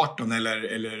Dolly Parton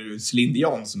eller Celine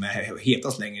Dion som är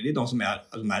hetast längre. Det är de som är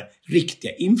de här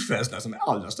riktiga influencerna som är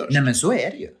allra störst. Nej, men så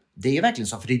är det ju. Det är ju verkligen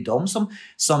så, för det är de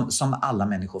som alla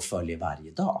människor följer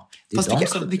varje dag. Det är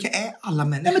fast vilka är alla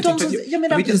människor? Jag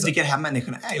vet inte ens vilka de här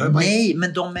människorna är. Nej,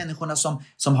 men de människorna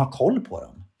som har koll på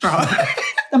dem. Ja,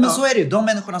 men så är det ju. De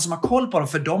människorna som har koll på dem,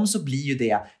 för dem så blir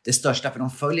ju det största, för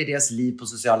de följer deras liv på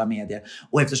sociala medier.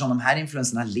 Och eftersom de här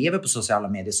influencerna lever på sociala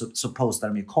medier så postar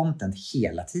de ju content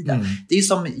hela tiden. Det är ju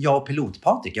som jag och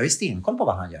Pilot-Patrik. Jag har ju stenkoll på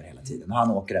vad han gör hela tiden. Och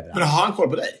han åker överallt. Men har han koll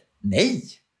på dig? Nej.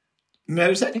 Men är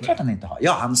du säker? Det är klart han inte har.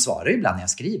 Ja, han svarar ju ibland när jag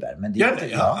skriver. Men det är inte,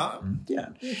 det gör han.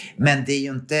 Men det är ju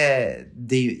inte...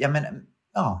 Det är ju,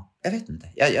 jag vet inte.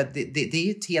 Det är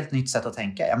ju ett helt nytt sätt att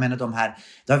tänka. Jag menar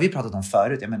det har vi pratat om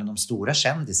förut. Jag menar de stora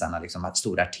kändisarna, liksom,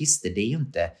 stora artister, det är ju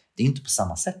inte på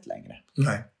samma sätt längre.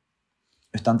 Nej.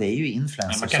 Utan det är ju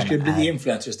influencers. Man kanske skulle bli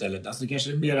influencer istället. Alltså det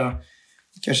kanske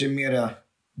är mera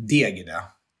deg i det.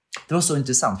 Det var så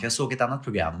intressant, för jag såg ett annat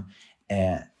program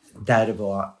där det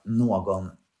var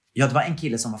det var en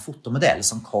kille som var fotomodell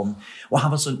som kom, och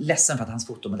han var så ledsen för att hans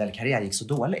fotomodellkarriär gick så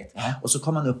dåligt. Och så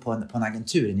kom han upp på en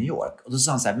agentur i New York, och då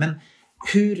sa han så här, men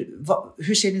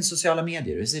Hur ser din sociala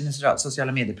medier? Hur ser din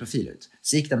sociala medieprofil ut?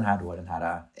 Så gick den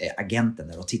här agenten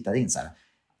där och tittade in så här.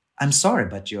 I'm sorry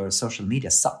but your social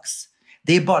media sucks.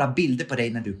 Det är bara bilder på dig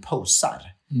när du posar.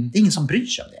 Det är ingen som bryr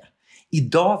sig om det.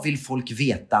 Idag vill folk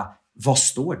veta, vad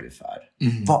står du för?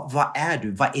 Vad är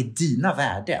du? Vad är dina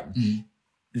värden?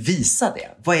 Visa det.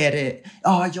 Vad är det?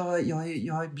 Ja,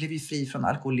 jag blev ju fri från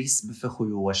alkoholism för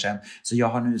 7 år sedan. Så jag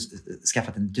har nu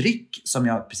skaffat en dryck som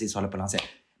jag precis håller på att lansera.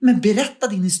 Men berätta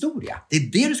din historia. Det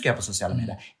är det du ska göra på sociala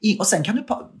medier. Och sen kan du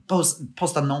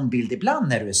posta någon bild ibland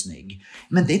när du är snygg.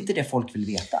 Men det är inte det folk vill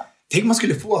veta. Tänk om man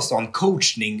skulle få sån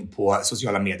coachning på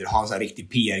sociala medier. Ha en sån här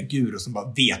riktig PR-guru som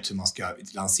bara vet hur man ska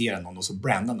lansera någon och så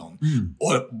branda någon.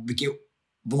 Och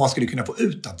vad man skulle kunna få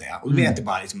ut av det. Och det är inte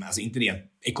bara liksom, alltså inte rent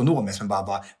ekonomiskt, men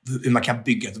bara hur man kan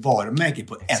bygga ett varumärke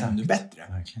på ännu bättre.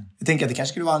 Verkligen. Jag tänker att det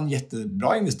kanske skulle vara en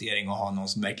jättebra investering att ha någon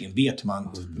som verkligen vet hur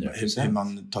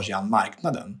man tar sig an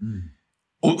marknaden.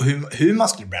 Och hur man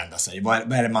skulle branda sig.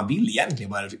 Vad är det man vill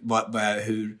egentligen?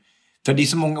 För det är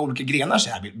så många olika grenar så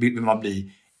här. Vill man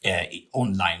bli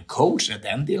online coach? Är det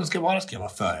den delen ska jag vara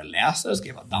föreläsare? Ska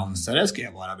jag vara dansare? Ska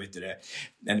jag vara,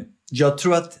 Jag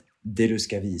tror att det du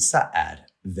ska visa är,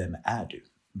 vem är du?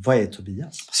 Vad är Tobias?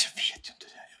 Alltså, jag vet ju inte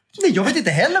det. Nej, jag vet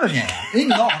inte heller vem jag är. Det är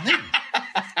ingen aning.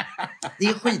 Det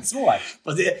är skitsvårt.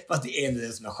 Fast det är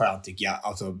det som är skönt, tycker jag.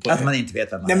 Alltså, att man inte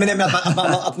vet vem man är. Nej, men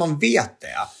att man vet det.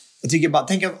 Jag tycker bara,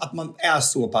 tänk att man är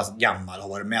så pass gammal och har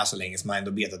varit med så länge som man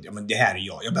ändå vet att men det här är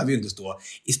jag. Jag behöver ju inte stå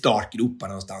i startgroparna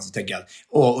någonstans och tänka att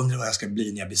undrar vad jag ska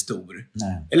bli när jag blir stor.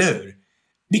 Nej. Eller hur?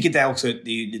 Vilket är också,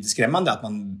 det är lite skrämmande att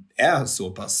man är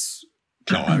så pass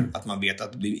klar att man vet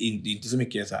att det är inte så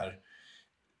mycket så här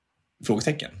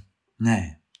frågetecken.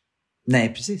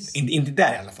 Nej, precis. Inte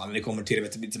där i alla fall när det kommer till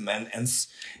ens.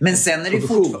 Men sen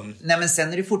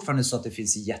är det fortfarande så att det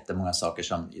finns jättemånga saker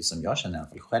som jag känner i alla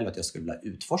fall själv att jag skulle vilja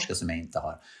utforska som jag inte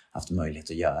har haft möjlighet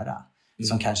att göra.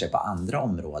 Som kanske är på andra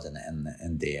områden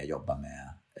än det jag jobbar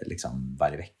med liksom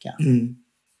varje vecka.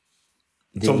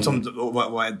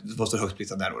 Vad står högst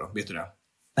priset där då? Vet du det?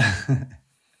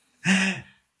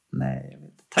 Nej, jag vet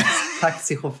inte.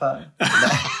 Taxichaufför.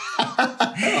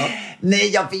 Nej,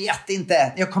 jag vet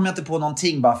inte. Jag kommer inte på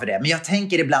någonting bara för det. Men jag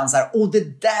tänker ibland så här,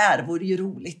 det där vore ju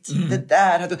roligt. Det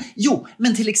där. Jo,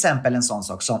 men till exempel en sån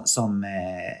sak som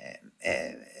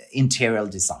interior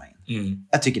design.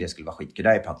 Jag tycker det skulle vara skitkul. Det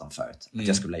har jag pratat om förut. Att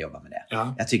jag skulle vilja jobba med det.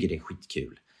 Ja. Jag tycker det är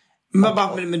skitkul.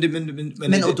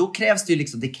 Men och då krävs det ju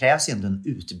liksom, det krävs ju ändå en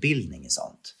utbildning i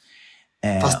sånt.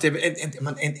 Fast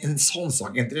en sån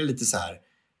sak, är inte det lite så här,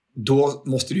 då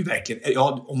måste du verkligen,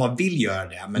 om man vill göra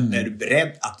det, men är du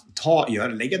beredd att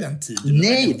lägga den tiden?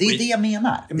 Nej, det är det jag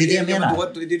menar. Det är det jag menar.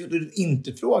 Då är det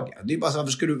inte fråga. Det är bara så,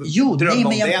 varför ska du drömma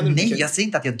om det? Nej, jag säger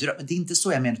inte att jag drömmer. Det är inte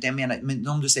så jag menar. Jag menar, men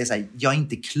om du säger så här, jag är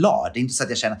inte klar. Det är inte så att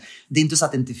jag känner, det är inte så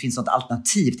att det inte finns något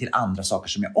alternativ till andra saker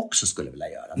som jag också skulle vilja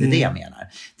göra. Det är det jag menar.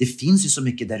 Det finns ju så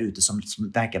mycket där ute som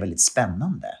verkar väldigt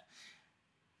spännande.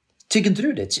 Tycker inte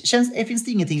du det? Finns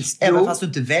det ingenting, även fast du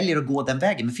inte väljer att gå den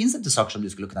vägen, men finns det inte saker som du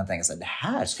skulle kunna tänka sig, det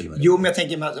här skulle vara Jo, men jag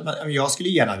tänker, jag skulle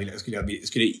gärna vilja,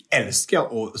 skulle älska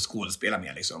att skådespela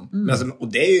med liksom. Men alltså,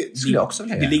 och det är ju, skulle jag också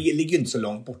vilja det ligger ju inte så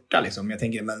långt borta liksom. Jag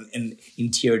tänker, men en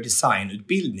interior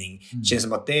design-utbildning känns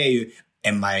som att det är ju,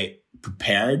 am I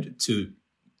prepared to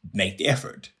make the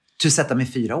effort? Du sätta mig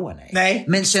 4 år, nej.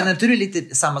 Men känner inte du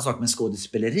lite samma sak med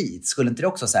skådespeleriet? Skulle inte det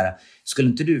också så här, skulle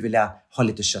inte du vilja ha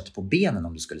lite kött på benen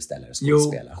om du skulle ställa dig och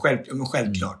skådespela? Jo,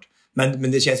 självklart.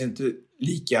 Men det känns inte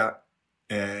lika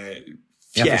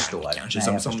fjärrt kanske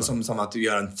som att du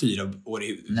gör en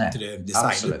 4-årig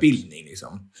designutbildning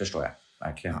liksom. Förstår jag.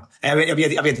 Verkligen. Ja.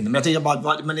 Jag vet inte,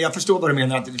 men jag förstår vad du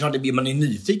menar, att det är klart att man är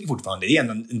nyfiken fortfarande, det är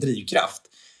en drivkraft.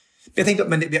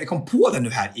 Jag kom på det nu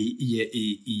här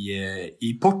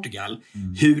i Portugal,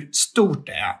 hur stort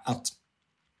det är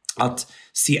att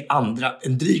se andra,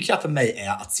 en drivkraft för mig är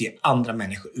att se andra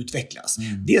människor utvecklas.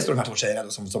 Dels de här 2 tjejerna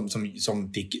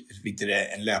som fick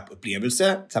en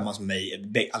löpupplevelse tillsammans med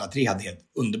mig. Alla 3 hade helt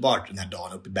underbart den här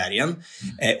dagen uppe i bergen.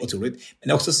 Otroligt.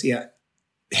 Men också se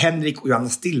Henrik och Johanna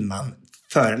Stillman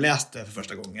föreläste för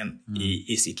första gången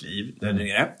i sitt liv där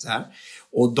nere, så här.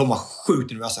 Och de var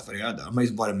sjukt nervösa för att göra det. De har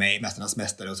ju varit med i Mästarnas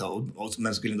mästare och så,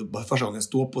 men skulle ändå första gången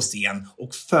stå på scen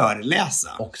och föreläsa.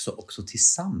 Också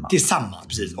tillsammans. Tillsammans,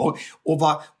 precis.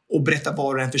 Och berätta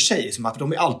var och en för sig. Som att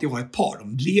de har alltid varit ett par.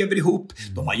 De lever ihop,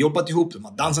 de har jobbat ihop, de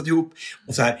har dansat ihop.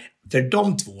 Och så här, för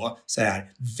de 2, så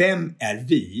här, vem är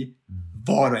vi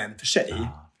var och en för sig?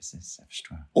 Precis, jag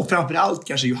förstår. Och framförallt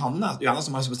kanske Johanna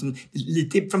som har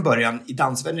lite från början i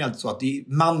dansvärlden är det så att det är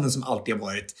mannen som alltid har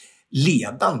varit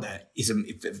ledande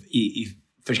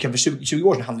För 20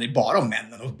 år sedan handlade det bara om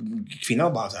männen och kvinnan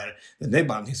var bara så här, det är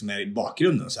bara någonting som är i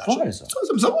bakgrunden så här. Var det så?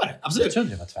 Så var det, absolut. Jag trodde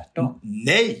det var tvärtom.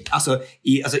 Nej, alltså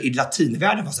i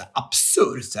latinvärlden var det så här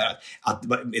absurt så här, att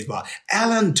det var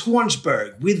Alan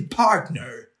Tornsberg with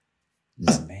partner.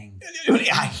 Alltså, det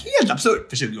är helt absurt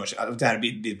för 20 år sedan. Det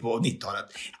här på 90-talet.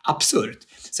 Absurt.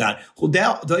 Så här. Och det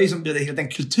är som den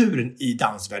kulturen i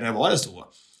dansvärlden var det så.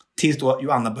 Tills då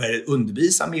Joanna började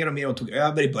undervisa mer och mer och tog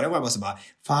över. I början var det bara så bara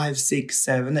 5, 6,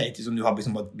 7, 8. Tills nu har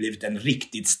liksom blivit en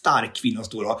riktigt stark kvinna som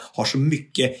står och har så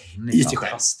mycket i sig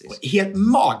själv. Helt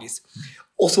magiskt.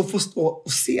 Och så får stå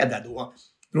och se där då.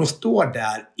 När de står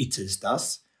där i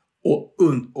tisdags och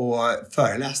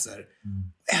föreläser.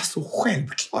 Är så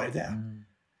självklar i det.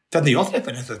 För att när jag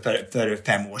träffade henne för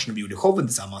 5 år sedan och vi gjorde showen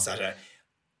tillsammans här,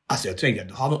 alltså jag tänkte att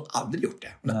du har nog aldrig gjort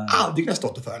det. Hon har aldrig kunnat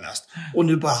stått och föreläst. Och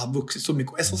nu bara har vuxit så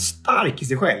mycket och är så stark i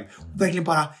sig själv. Och verkligen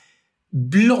bara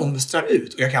blomstrar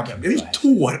ut. Och jag blir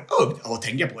tårögd av att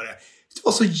tänka på det. Det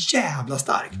var så jävla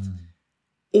starkt.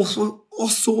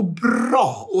 Och så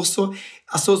bra. Och så,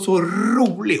 alltså, så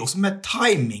rolig. Och så med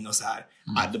timing och så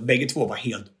här. Bägge två var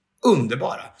helt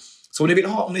underbara. Så om ni vill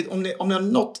ha, om ni har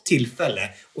något tillfälle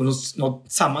och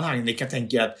något sammanhang ni kan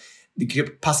tänka att det kan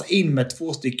passa in med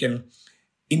 2 stycken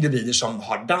individer som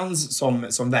har dans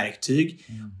som verktyg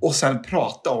och sen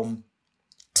prata om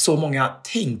så många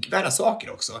tänkvärda saker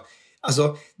också.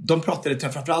 Alltså, de pratade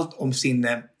framförallt om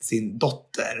sin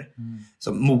dotter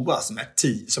som Moa som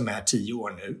är 10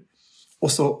 år nu.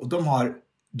 Och de har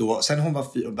då, sen hon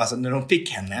var 4, alltså när de fick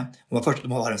henne,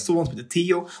 de har en son som heter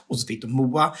Theo och så fick de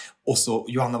Moa och så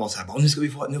Johanna var så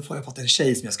här, nu får jag fått en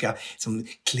tjej som jag ska som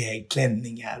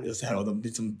klänningar och så här och de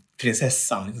liksom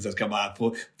prinsessan liksom, så jag ska bara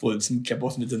få liksom, klä på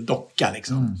som en liten docka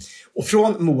liksom. Och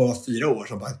från Moa var 4 år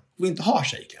så bara, vi inte ha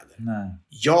tjejkläder. Nej.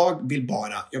 Jag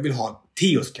vill ha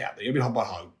Theos kläder. Jag vill bara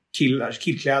ha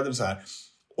killkläder och så här.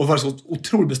 Och var så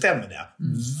otroligt bestämd med det.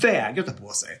 Vägrar ta på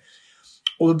sig.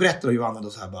 Och då berättade Johanna då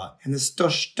så här bara, hennes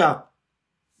största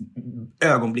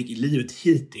ögonblick i livet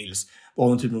hittills var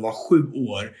hon typ när hon var 7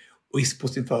 år och på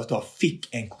sin födelsedag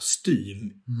fick en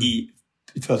kostym i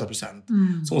födelsedagspresent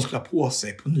som hon skulle ha på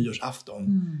sig på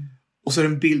nyårsafton. Och så är det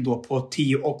en bild då på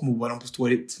Theo och Moa, de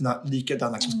står i sina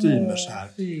likadana kostymer så här.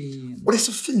 Och det är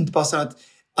så fint bara så här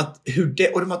att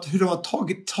hur de har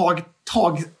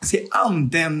tagit sig an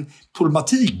den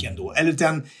problematiken då, eller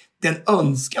den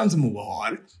önskan som Moa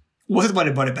har. Oavsett vad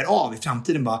det bara bär av i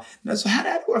framtiden bara, men så här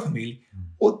är det vår familj.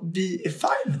 Och vi är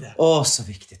fine med det. Så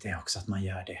viktigt det är också att man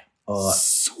gör det. Och,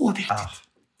 så viktigt.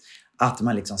 Att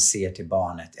man liksom ser till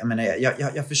barnet. Jag menar,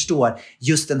 jag förstår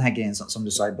just den här grejen som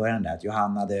du sa i början där. Att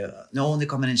Johanna, nu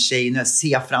kommer en tjej, nu ser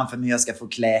jag framför mig hur jag ska få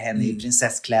klä henne i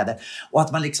prinsesskläder. Och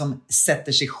att man liksom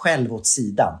sätter sig själv åt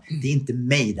sidan. Det är inte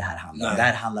mig det här handlar om. Det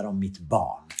här handlar om mitt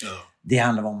barn. Det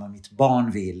handlar om vad mitt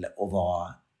barn vill och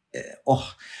vad...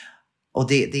 Och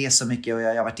det är så mycket, och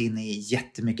jag har varit inne i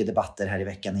jättemycket debatter här i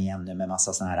veckan igen nu med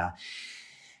massa såna här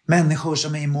människor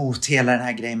som är emot hela den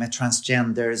här grejen med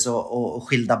transgenders och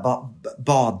skilda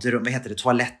badrum,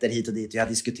 toaletter hit och dit. Jag har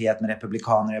diskuterat med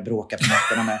republikaner, jag bråkar på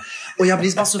nätterna med. Och jag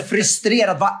blir bara så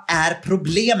frustrerad. Vad är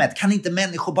problemet? Kan inte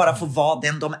människor bara få vara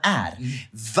den de är?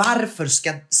 Varför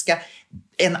ska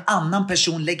en annan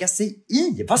person lägga sig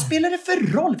i? Vad spelar det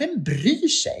för roll? Vem bryr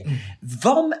sig?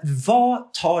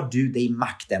 Vad tar du dig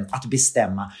makten att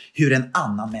bestämma hur en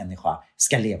annan människa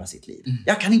ska leva sitt liv?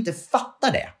 Jag kan inte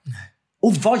fatta det.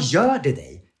 Och vad gör det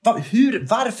dig?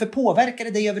 Varför påverkar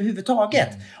det dig överhuvudtaget?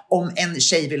 Om en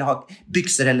tjej vill ha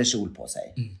byxor eller kjol på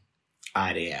sig.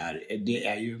 Nej, det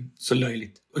är ju så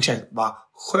löjligt. Och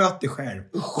sköt dig själv.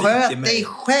 Sköt dig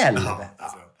själv!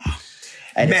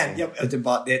 Men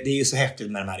det är ju så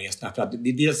häftigt med de här resorna. För att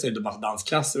dels är det massa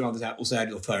dansklasser och så är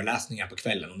det då föreläsningar på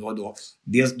kvällen. Och då,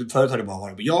 förut har det bara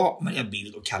varit på jag, Maria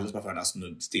Bild och Kalles på föreläsning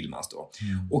nu Stillmans då.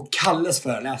 Och Kalles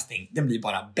föreläsning, den blir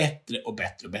bara bättre och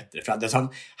bättre och bättre. För att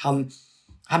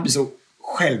han blir så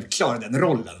självklar i den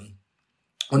rollen.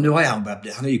 Och nu har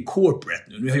han är ju corporate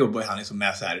nu. Nu jobbar han liksom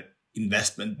med så här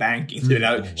investment banking.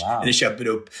 Eller köper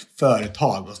upp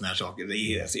företag och såna här saker. Det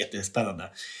är så jättespännande.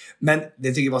 Men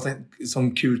det tycker jag var en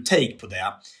sån kul take på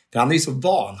det. För han är ju så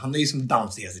van. Han är ju som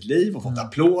dansat i sitt liv och fått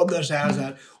applåder så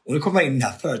här. Och nu kommer han in i den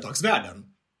här företagsvärlden.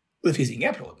 Och det finns inga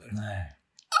applåder. Nej.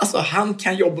 Alltså han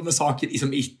kan jobba med saker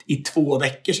i 2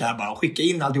 veckor så här bara. Och skicka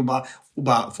in allt och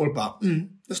bara folk bara,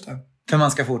 just det. För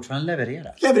man ska fortfarande leverera.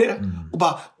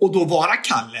 Och då vara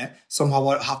Kalle som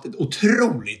har haft ett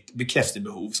otroligt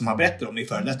bekräftelsebehov som han berättar om i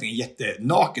föreläsningen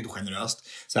jättenaket och generöst.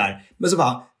 Så här. Men så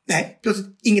bara, nej,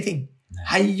 plötsligt ingenting. Nej.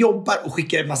 Han jobbar och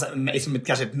skickar en massa,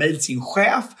 kanske ett mejl till sin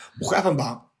chef. Och chefen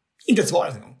bara, inte ett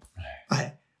svar en gång.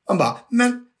 Nej. Han bara,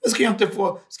 men Men ska jag inte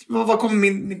få... Vad kommer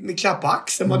min klapp på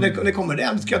axeln? När kommer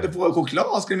den? Ska jag inte få choklad?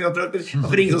 Varför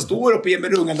är det ingen som står upp och ger mig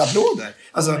rungande applåder?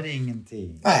 Alltså, det är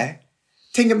ingenting. Nej.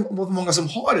 Tänk på många som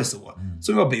har det så.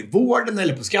 Som jobbar i vården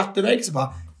eller på Skatteverket så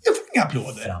bara, jag får inga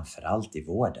applåder. Framförallt i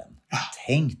vården.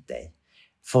 Tänk dig.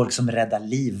 Folk som räddar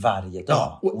liv varje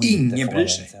dag. Och ingen bryr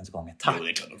sig. Tack. Jo, det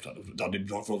är klart, det är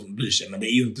bra folk som bryr sig. Men det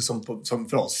är ju inte som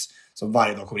för oss. Som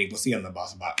varje dag kommer in på scenen och bara...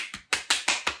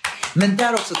 Men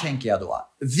där också tänker jag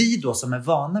då. Vi då som är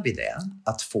vana vid det.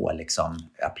 Att få liksom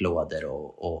applåder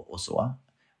och så.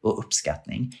 Och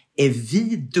uppskattning. Är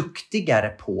vi duktigare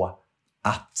på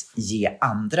att ge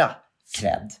andra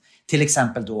cred? Till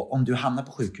exempel då om du hamnar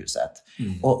på sjukhuset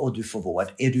och du får vård.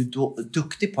 Är du då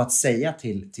duktig på att säga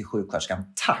till sjuksköterskan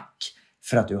tack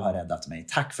för att du har räddat mig.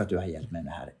 Tack för att du har hjälpt mig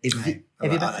med det här. Är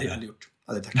vi bättre? Jag hade gjort.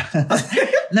 Tack.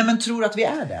 Nej, men tror att vi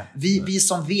är det? Vi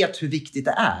som vet hur viktigt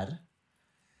det är.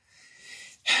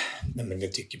 Nej, men det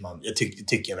tycker man. Jag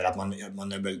tycker väl att man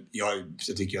är väl...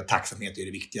 Jag tycker att tacksamhet är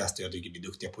det viktigaste. Jag tycker vi är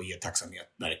duktiga på att ge tacksamhet.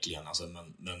 Verkligen. Alltså, men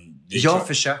jag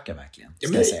försöker verkligen.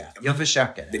 Jag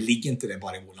försöker. Det ligger inte det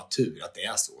bara i vår natur att det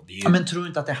är så. Men tror du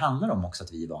inte att det handlar om också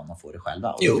att vi är vana att få det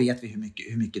själva? Och då vet vi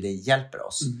hur mycket det hjälper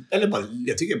oss. Eller bara,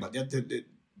 jag tycker bara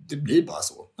det blir bara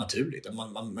så naturligt. Att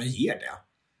man ger det.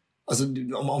 Alltså,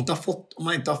 om man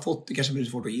inte har fått det kanske blir det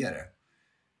svårt att ge det.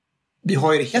 Vi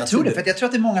har ju jag tror det, för jag tror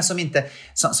att det är många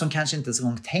som kanske inte så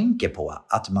gång tänker på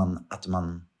att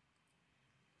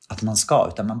man ska,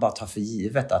 utan man bara tar för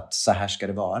givet att så här ska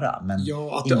det vara. Men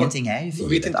ingenting är ju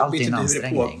för givet, allt är en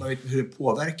ansträngning. Man vet hur det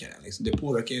påverkar en. Liksom. Det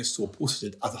påverkar ju så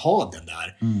positivt att ha den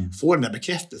där, få den där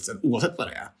bekräftelsen oavsett vad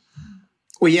det är.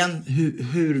 Och igen,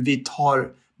 hur vi tar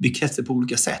bekräftelse på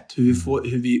olika sätt,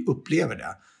 hur vi upplever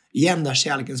det. Igen, där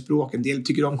kärlekens språk, en del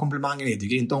tycker om komplimanger, en del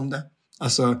tycker inte om det.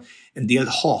 Alltså, en del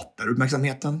hatar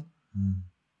uppmärksamheten.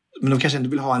 Men de kanske inte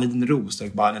vill ha en liten ros.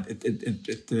 Bara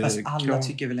ett fast alla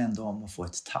tycker väl ändå om att få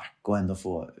ett tack. Och ändå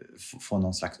få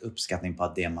någon slags uppskattning på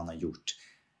att det man har gjort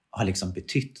har liksom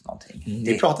betytt någonting.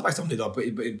 Vi pratade faktiskt om det idag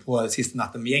på sista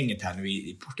natten med gänget här nu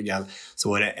i Portugal. Så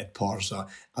var det ett par så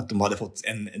att de hade fått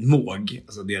en måg.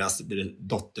 Alltså deras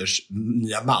dotters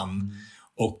nya man.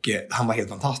 Och han var helt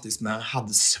fantastisk. Men han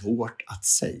hade svårt att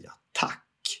säga tack.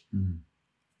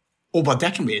 Och bara där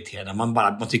kan bli irriterande.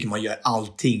 Man tycker man gör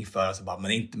allting för alltså bara,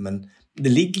 men det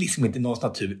ligger liksom inte i någons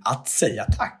natur att säga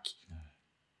tack.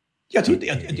 Jag tror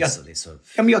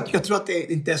jag tror att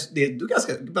det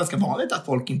är ganska vanligt att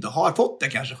folk inte har fått det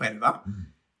kanske själva.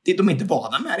 De är inte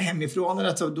vana med det hemifrån. Eller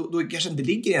alltså, då kanske inte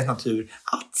ligger i ens natur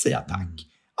att säga tack.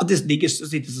 Att det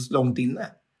sitter så långt inne.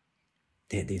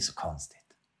 Det är så konstigt.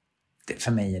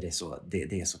 För mig är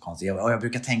det är så konstigt. Jag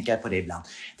brukar tänka på det ibland.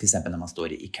 Till exempel när man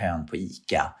står i kön på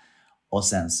ICA. Och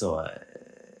sen så...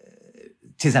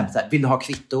 Till exempel så här, vill du ha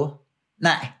kvitto?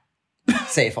 Nej,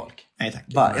 säger folk. Nej tack.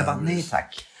 Jag bara, nej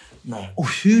tack. Nej. Och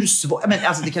hur svårt...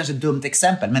 Alltså det kanske är ett dumt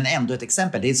exempel, men ändå ett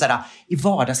exempel. Det är så här, i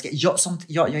vardags...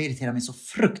 Jag irriterar mig så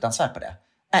fruktansvärt på det.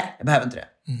 Nej, jag behöver inte det.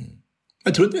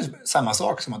 Jag tror inte det är samma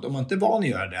sak som att om man inte är van att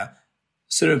göra det,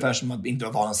 så är det ungefär som att inte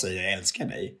vara van att säga jag älskar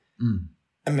dig.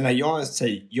 Jag menar,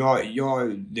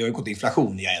 det har ju gått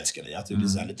inflation i jag älskar dig. Att det blir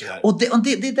så här lite där. Och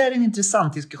det där är en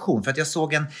intressant diskussion. För att jag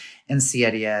såg en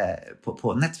serie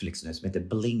på Netflix nu som heter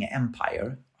Bling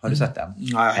Empire. Har du sett den?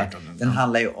 Ja, jag har hört om den. Den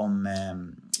handlar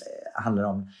ju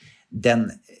om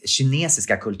den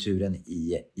kinesiska kulturen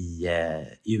i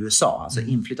USA. Alltså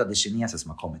inflyttade kineser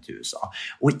som har kommit till USA.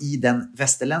 Och i den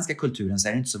västerländska kulturen så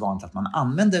är det inte så vanligt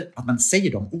att man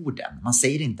säger de orden. Man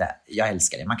säger inte jag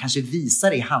älskar dig. Man kanske visar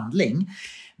det i handling.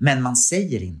 Men man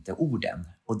säger inte orden.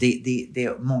 Och det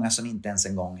är många som inte ens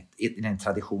en gång i den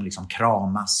tradition liksom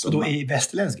kramas. Och då i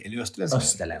västerländska eller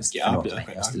österländska?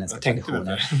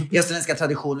 Österländska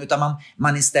tradition. Utan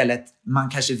man istället, man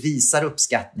kanske visar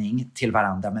uppskattning till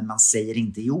varandra, men man säger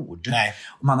inte i ord. Nej.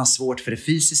 Och man har svårt för det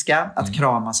fysiska, att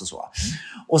kramas och så.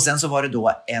 Och sen så var det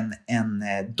då en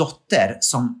dotter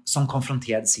som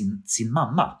konfronterade sin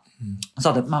mamma. Och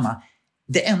sa att mamma,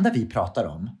 det enda vi pratar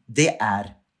om, det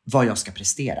är vad jag ska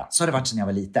prestera. Så har det varit sedan jag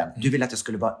var liten. Du ville att jag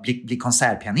skulle bli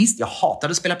konsertpianist. Jag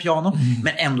hatade att spela piano.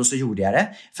 Men ändå så gjorde jag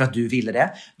det. För att du ville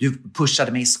det. Du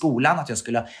pushade mig i skolan. Att jag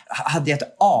skulle... Hade jag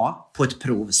ett A på ett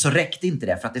prov så räckte inte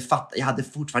det. För att jag hade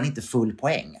fortfarande inte full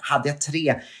poäng. Hade jag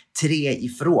tre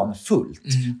ifrån fullt.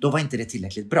 Då var inte det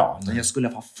tillräckligt bra. Utan jag skulle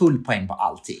ha full poäng på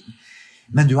allting.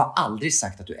 Men du har aldrig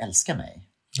sagt att du älskar mig.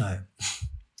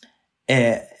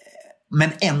 Nej. Men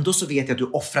ändå så vet jag att du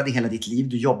offrade hela ditt liv.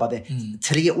 Du jobbade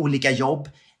 3 olika jobb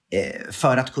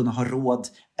för att kunna ha råd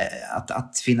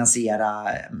att finansiera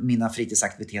mina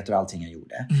fritidsaktiviteter och allting jag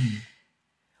gjorde.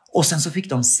 Och sen så fick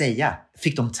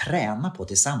de träna på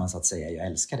tillsammans att säga jag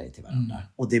älskar dig till varandra.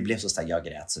 Och det blev så starkt, jag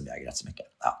grät så mycket.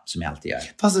 Ja, som jag alltid gör.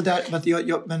 Fast det där,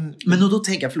 men då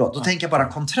tänker jag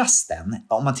bara kontrasten.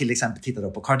 Om man till exempel tittar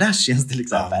då på Kardashians till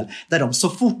exempel. Där de så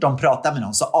fort de pratar med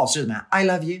någon så avslutar med I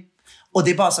love you. Och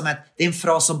det är bara som att det är en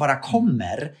fras som bara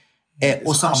kommer.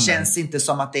 Och som känns inte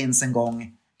som att det ens en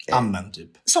gång... amen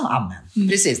typ. Som amen,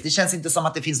 precis. Det känns inte som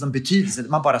att det finns någon betydelse.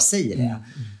 Man bara säger det.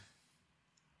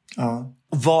 Ja.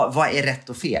 Vad är rätt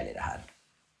och fel i det här?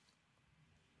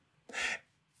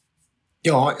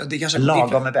 Ja, det kanske...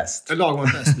 Lagom är bäst. Lagom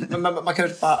är bäst. Men man kan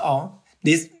bara, ja.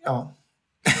 Det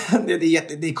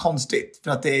är konstigt.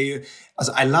 För att det är ju...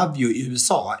 Alltså, I love you i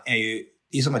USA är ju...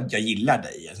 Det är som att jag gillar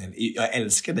dig. Alltså, jag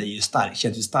älskar dig.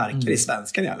 Känns ju starkare i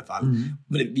svenskan i alla fall.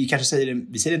 Men vi kanske säger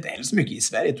det inte heller så mycket i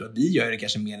Sverige. Jag tror att vi gör det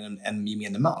kanske mer än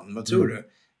gemene man. Vad tror du?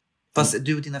 Fast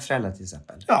du och dina föräldrar till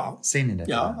exempel. Ja. Säger ni det?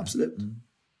 Ja, absolut.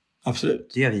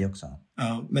 Absolut. Det gör vi också.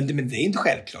 Ja, men det är inte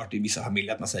självklart i vissa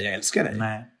familjer att man säger jag älskar dig.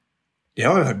 Nej. Det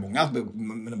har jag hört många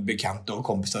bekanta och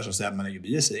kompisar som säger men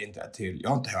vi säger inte det till. Jag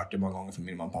har inte hört det många gånger från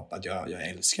min mamma och pappa att jag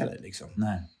älskar dig liksom.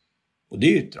 Nej. Och det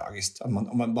är ju tragiskt att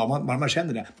man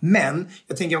känner det. Men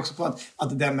jag tänker också på att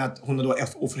det där med att hon har då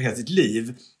offrat sitt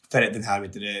liv för den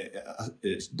här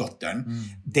dottern.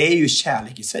 Det är ju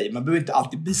kärlek i sig. Man behöver inte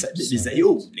alltid visa i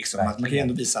ord liksom. Man kan ju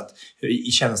ändå visa att,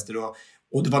 i tjänster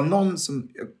och det var någon som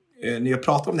när jag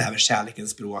pratade om det här med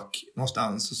kärlekens språk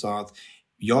någonstans så sa att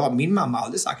min mamma har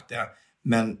aldrig sagt det.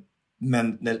 Men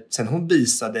sen hon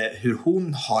visade hur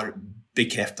hon har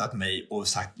bekräftat mig och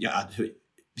sagt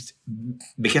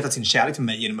bekräftat sin kärlek för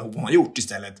mig genom vad hon har gjort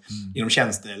istället. Genom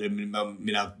tjänster eller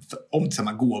mina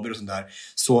omtillsamma gåvor och sånt där.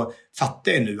 Så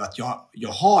fattar jag nu att jag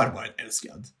har varit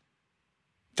älskad.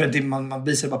 För att man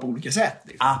visar det bara på olika sätt.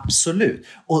 Liksom. Absolut.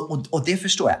 Och det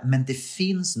förstår jag. Men det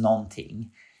finns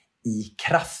någonting i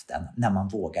kraften när man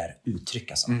vågar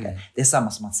uttrycka saker. Det är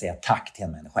samma som att säga tack till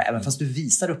en människa. Även fast du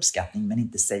visar uppskattning men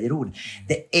inte säger ord.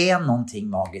 Det är någonting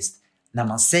magiskt när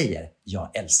man säger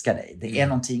jag älskar dig. Det är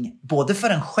någonting både för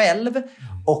en själv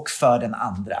och för den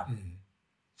andra.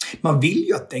 Man vill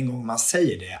ju att den gång man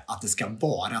säger det att det ska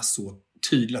vara så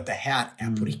tydligt att det här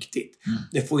är på riktigt.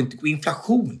 Det får inte gå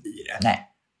inflation i det. Nej.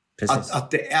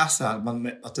 Att det är så här,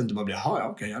 att det inte bara blir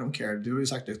okej, I don't care. Du har ju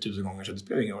sagt det 1000 gånger så det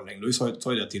spelar ingen roll längre. Du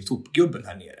sa ju det till topgubben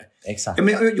här nere. Exakt.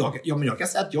 Men jag kan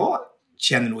säga att jag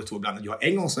känner nog två ibland att jag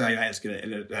en gång sa jag älskar dig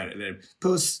eller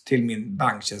puss till min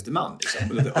banktjänsteman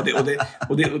liksom.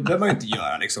 och det behöver man ju inte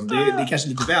göra liksom. Det är kanske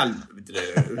lite väl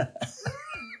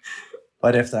Vad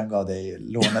är det efter han gav dig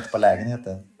lånet på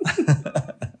lägenheten?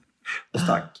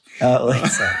 Tack. Ja,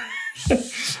 exakt.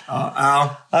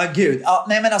 Gud. Ja,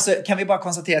 nej men alltså kan vi bara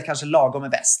konstatera att kanske lagom är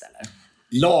bäst eller?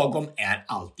 Lagom är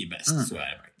alltid bäst, så är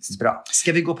det faktiskt. Bra.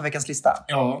 Ska vi gå på veckans lista?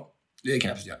 Ja, det kan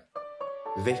jag göra.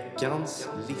 Veckans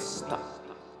lista.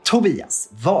 Tobias,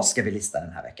 vad ska vi lista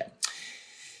den här veckan?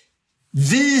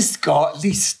 Vi ska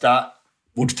lista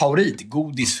vårt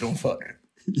favoritgodis från förr.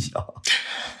 Ja.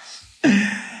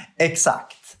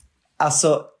 Exakt.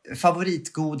 Alltså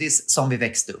favoritgodis som vi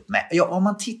växte upp med. Ja, om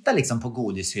man tittar liksom på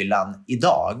godishyllan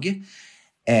idag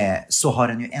så har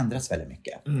den ju ändrats väldigt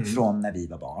mycket från när vi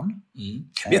var barn.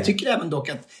 Men jag tycker även dock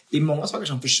att det är många saker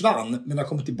som försvann men har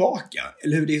kommit tillbaka.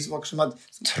 Eller hur? Det är saker som att...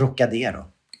 Trocadero.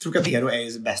 Trocadero är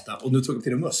ju det bästa. Och nu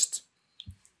Trocadero must.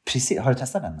 Precis. Har du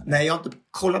testat den? Eller? Nej, jag har inte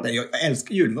kollat det. Jag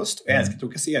älskar julmust och jag älskar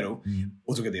Trocadero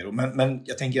och Trocadero. Men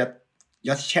jag tänker att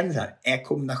jag känner så här, är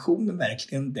kombinationen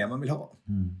verkligen det man vill ha?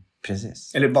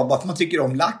 Precis. Eller bara att man tycker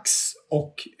om lax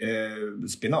och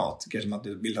spenat kanske man inte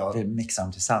vill ha. Det mixar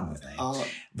de tillsammans.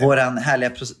 Våran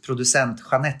härliga producent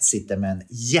Jeanette sitter med en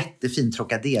jättefin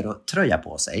Trocadero-tröja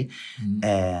på sig.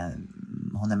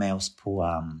 Hon är med oss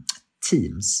på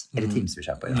Teams. Är det Teams vi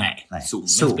kör på? Nej. Zoom. Det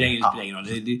spelar ingen roll.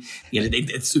 Det är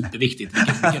inte superviktigt.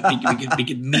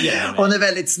 Vilket mer. Hon är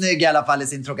väldigt snygg i alla fall i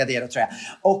sin Trocadero, tror jag.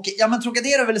 Och ja, men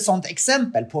Trocadero är väl ett sånt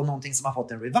exempel på någonting som har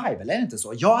fått en revival, är det inte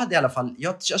så? Jag hade i alla fall,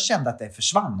 jag kände att det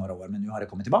försvann några år, men nu har det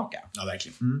kommit tillbaka. Ja,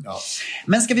 verkligen. Ja.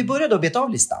 Men ska vi börja då beta av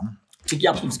listan? Tycker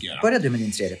jag absolut ska göra. Börjar du med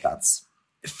din tredje plats?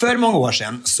 För många år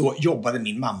sedan så jobbade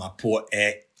min mamma på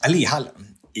Alléhallen.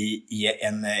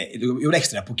 Gjorde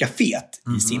extra på kaféet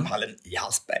i simhallen i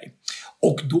Hallsberg.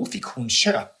 Och då fick hon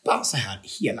köpa så här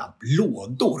hela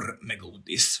lådor med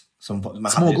godis. Som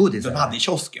Smågodis? De hade i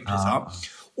kiosken. Ja.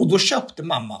 Och då köpte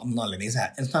mamma om någon anledning så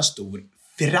här, en sån här stor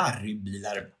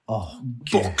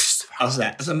Ferrari-bilar-box.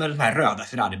 Alltså med de här röda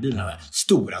Ferrari-bilarna.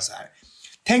 Stora så här.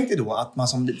 Tänk dig då att man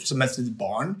som ett litet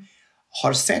barn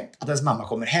har sett att ens mamma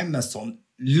kommer hem med en sån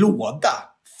låda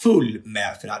full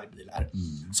med Ferraribilar.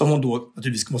 Som hon då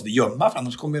naturligtvis måste gömma, för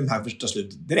annars kommer de här första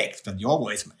slut direkt. För att jag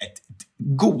var liksom ett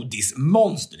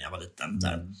godismonster när jag var liten.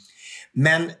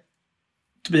 Men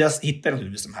Tobias hittade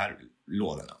naturligtvis de här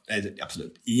lådorna.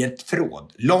 Absolut. I ett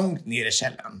förråd. Långt ner i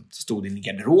källaren. Så stod det en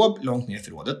garderob långt ner i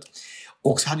förrådet.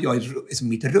 Och så hade jag liksom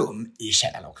mitt rum i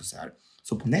källaren också.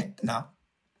 Så på nätterna,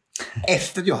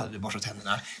 efter att jag hade borstat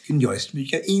tänderna, kunde jag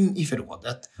smyga in i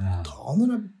förrådet.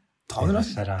 Ta några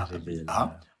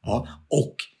Ferraribilar. Ja,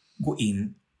 och gå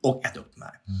in och äta upp de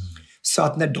här. Så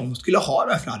att när de skulle ha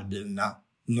de här Ferraribilarna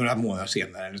några månader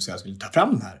senare, eller så jag skulle ta fram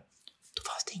de här, då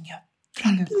fanns det inga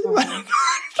Ferraribilar.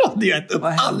 Då hade jag ätit upp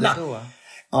alla. Då?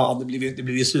 Ja, det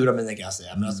blev ju sura miner kan jag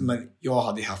säga. Men, alltså, men jag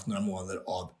hade haft några månader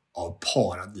av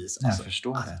paradis. Jag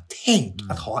förstår det.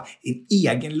 Tänk att ha en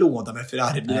egen låda med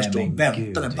Ferraribilar stå och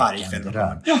vänta den varje kväll.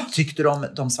 Tyckte du om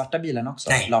de svarta bilarna också?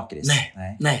 Nej.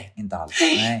 Nej. Inte alls.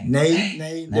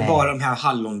 Nej. Det är bara de här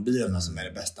hallonbilarna som är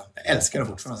det bästa. Jag älskar dem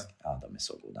fortfarande. Ja, de är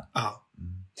så goda.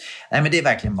 Nej, men det är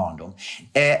verkligen barndom.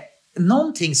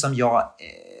 Någonting som jag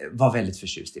var väldigt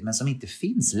förtjust i, men som inte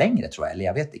finns längre tror jag. Eller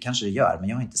jag vet, det kanske det gör, men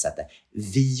jag har inte sett det.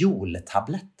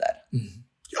 Violtabletter.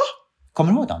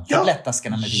 Kommer du ihåg dem?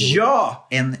 Tablettaskarna med viol. Ja!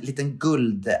 En liten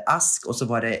guldask och så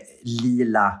var det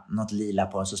något lila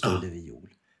på och så stod det viol.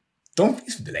 De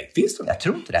finns inte längre. Finns de? Jag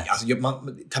tror inte det. Alltså,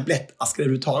 tablettaskar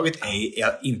överhuvudtaget har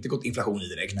inte gått inflation i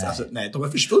direkt. Nej, de har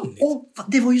försvunnit.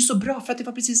 Det var ju så bra för att det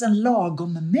var precis en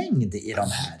lagom mängd i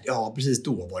de här. Ja, precis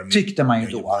då var det. Tyckte man ju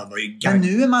då. Men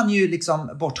nu är man ju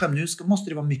liksom bortskämd. Nu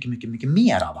måste det vara mycket, mycket, mycket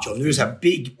mer av allt. Ja, nu är det så här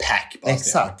big pack.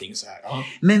 Exakt. Så här. Ja.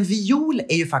 Men viol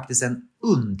är ju faktiskt en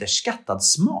underskattad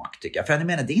smak tycker jag. För jag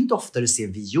menar, det är inte ofta du ser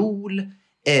viol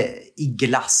i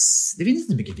glass. Det finns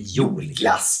inte mycket viol i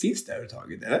glass. Finns det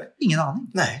överhuvudtaget, eller? Ingen aning.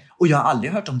 Nej. Och jag har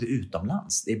aldrig hört om det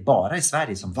utomlands. Det är bara i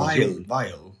Sverige som viol.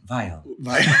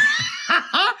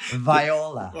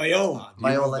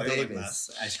 Viola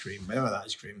Davis. Ice cream.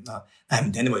 Nej,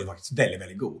 men den var ju faktiskt väldigt,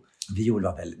 väldigt god. Viol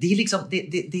var väldigt... Det är liksom,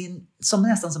 det är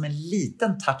nästan som en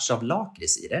liten touch av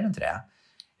lakrits i det, är det inte det?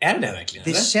 Är det verkligen?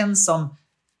 Det känns som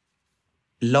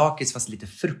lakrits fast lite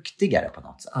fruktigare på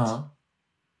något sätt. Ja.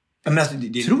 Men alltså,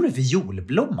 tror du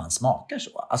violblomman smakar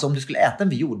så? Alltså om du skulle äta en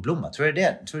violblomma, tror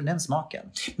du den smaken?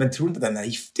 Men tror du inte att den är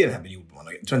giftig, den här violblomman?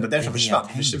 Tror du inte att därför försvann?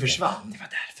 Det var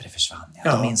därför det försvann.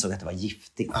 De insåg att det var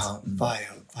giftigt. Ja,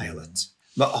 violet.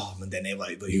 Men den var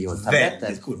ju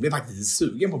väldigt cool. Jag blev faktiskt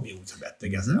sugen på violtabletter.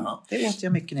 Det vet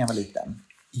jag mycket när jag var liten.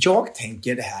 Jag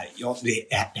tänker det här,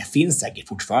 det finns säkert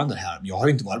fortfarande det här. Jag har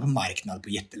ju inte varit på marknad på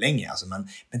jättelänge. Alltså, men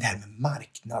det här med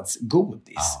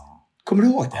marknadsgodis. Kommer du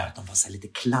ihåg det? Ja, de var så lite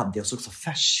kladdiga och såg så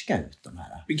färska ut de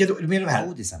här. Vilka du menar de här?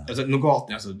 Godisarna. Alltså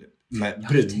nougaterna, alltså med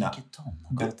bruna.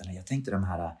 Jag tänkte de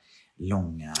här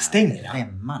långa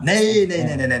remmarna.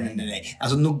 Nej.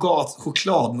 Alltså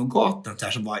chokladnougaten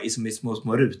där som var i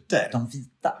små rutor. De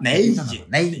vita. Nej.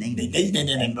 Men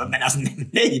alltså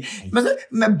nej. Men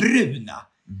med bruna.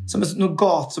 Som en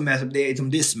nougat som det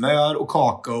är smör och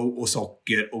kakao och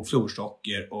socker och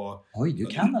florsocker och... Oj, du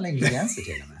kan alla ingredienser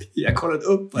till och med. Jag kollade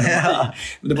upp vad det var.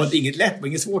 Men det var inget lätt, det var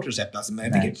inget svårt recept. Alltså,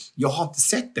 men jag har inte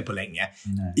sett det på länge.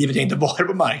 I och med att jag inte bara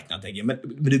på marknaden. Men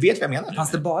du vet vad jag menar.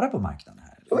 Fanns det bara på marknaden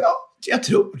här? Ja, jag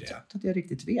tror det. Jag att jag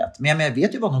riktigt vet. Men jag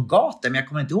vet ju vad nougat är, men jag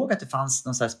kommer inte ihåg att det fanns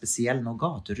någon så här speciell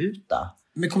nougatruta.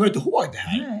 Men kommer du inte ihåg det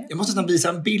här? Nej. Jag måste nästan visa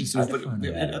en bild. Så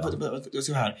jag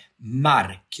ska här.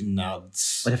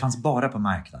 Marknads... Och det fanns bara på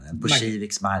marknaden. På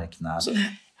Kiviks marknad.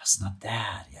 Såna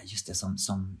där, ja. Just det,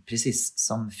 som precis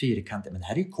som fyrkanter. Men det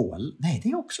här är ju kol. Nej, det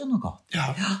är också nougat.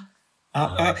 Ja, i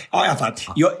alla fall.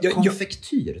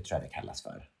 Konfektyr tror jag det kallas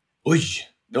för. Oj,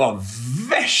 det var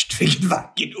värst. Vilket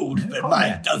vackert ord för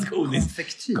marknadsgodis.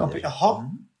 Konfektyr.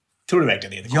 Jaha. Tror du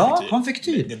verkligen det är konfektyr? Ja,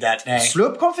 konfektyr. Det där, slå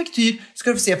upp konfektyr ska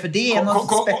du få se, för det är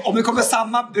om det kommer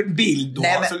samma bild då,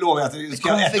 så lovar jag att du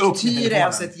ska äta upp. Konfektyr är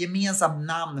alltså ett gemensamt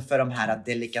namn för de här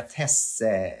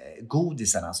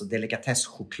delikatessgodisarna, alltså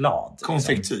delikatesschoklad.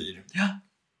 Konfektyr.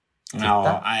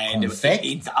 Ja, nej, det är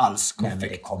inte alls konfekt. Nej,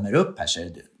 men det kommer upp här, ser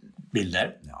du.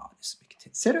 Bilder. Ja, det är så mycket.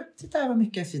 Ser du? Titta här vad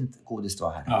mycket fint godis det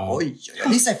var här. Ja. Oj.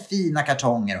 Det är så här fina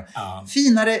kartonger och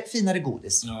finare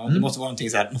godis. Ja, det måste vara någonting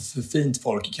så här för fint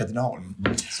folk i Katrineholm.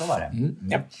 Så var det.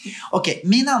 Ja. Okej,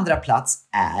 min andra plats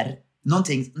är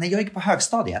någonting. När jag gick på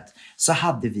högstadiet så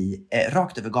hade vi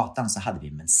rakt över gatan så hade vi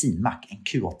en bensinmack, en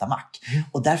Q8-mack.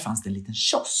 Och där fanns det en liten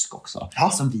kiosk också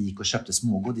som vi gick och köpte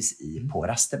smågodis i på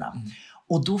rasterna.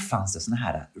 Och då fanns det såna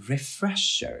här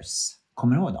refreshers.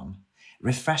 Kommer du ihåg dem?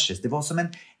 Refreshers. Det var som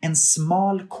en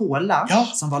smal cola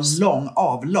som var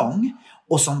avlång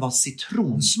och som var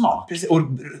citronsmak. Precis. Och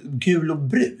gul och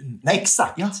brun. Nej,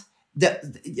 exakt. Ja.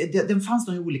 Den fanns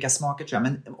nog i olika smaker tror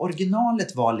jag. Men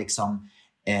originalet var liksom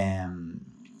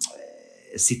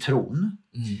citron.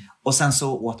 Och sen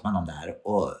så åt man dem där.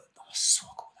 Och de var så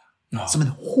goda. Som en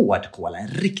hård cola. En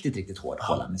riktigt, riktigt hård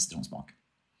cola med citronsmak.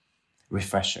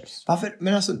 Refreshers. Varför?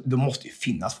 Men alltså, de måste ju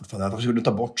finnas fortfarande. Varför skulle du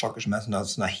ta bort saker som är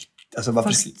såna hit? Alltså, varför?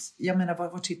 Fast, jag menar,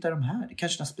 var hittar de här?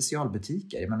 Kanske några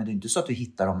specialbutiker. Men det är inte så att du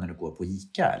hittar dem när du går på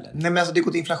Ica, eller? Nej, men alltså, det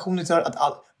går till inflation.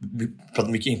 Vi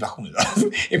pratar mycket inflation idag.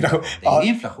 Inflation. Det är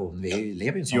inflation. Vi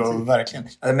lever ju en sån tid. Verkligen.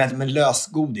 Alltså, men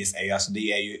lösgodis är ju, alltså,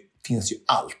 finns ju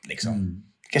allt liksom.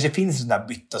 Det kanske finns en sån där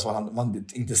bytta så att man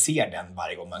inte ser den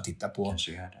varje gång man tittar på.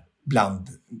 Kanske gör det.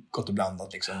 Gott och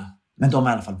blandat liksom. Men de är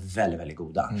i alla fall väldigt, väldigt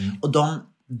goda. Och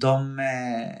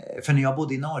för när jag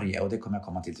bodde i Norge, och det kommer jag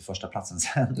komma till första platsen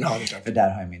sen. Ja, för där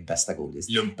har jag min bästa godis.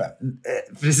 Lumpe.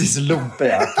 Precis, lumpe,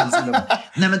 ja.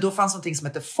 Nej, men då fanns någonting som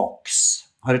heter Fox.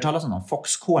 Har du talat om någon?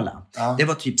 Fox Cola. Ja. Det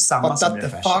var typ samma som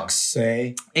Refresher. Fox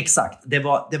say? Exakt. Det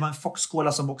var en Fox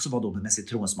Cola som också var då med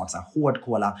citronsmak, så här hård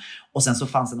cola. Och sen så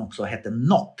fanns den också, hette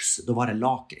Nox. Då var det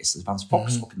lakrits. Det fanns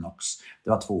Fox och Nox. Det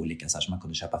var 2 olika så här, som man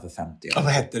kunde köpa för 50 år. Ja,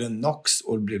 vad hette den? Nox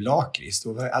och det blev lakrits?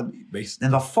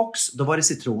 Den var Fox, då var det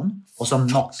citron. Och som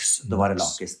Nox, då var det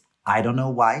lakrits. I don't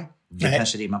know why. Det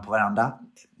kanske rimmar på varandra.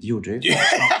 Gjorde du?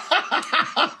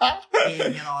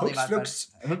 Ingen aning varför.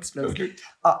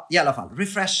 Ja, i alla fall.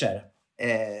 Refresher.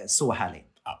 Så härlig.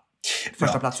 Ja.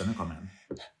 Första platsen, nu kommer den.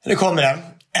 Nu kommer den.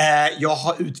 Jag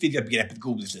har utvidgat begreppet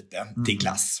godis lite till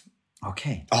glass.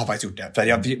 Okej. Okay. Jag har faktiskt gjort det. För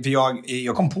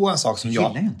jag kom på en sak som jag...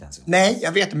 gillar ju inte ens. Nej,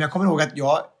 jag vet, men jag kommer ihåg att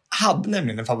jag hade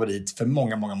nämligen en favorit för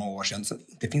många, många, många år sedan som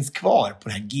inte finns kvar på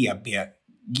den här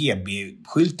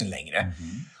GB-skylten längre.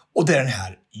 Och det är den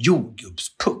här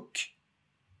jordgubbspuck.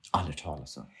 Aldrig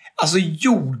talas om. Alltså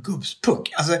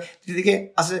jordgubbspuck. Alltså,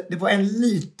 det var en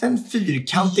liten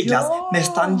fyrkantig glass med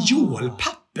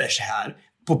stanniolpapper så här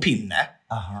på pinne.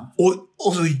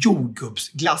 Och så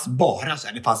jordgubbsglass bara så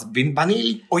här. Det fanns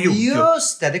vanilj och jordgubb.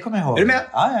 Just det kommer jag ihåg. Är du med?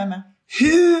 Ja, jag är med.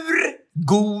 Hur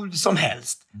god som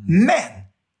helst. Men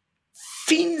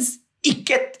finns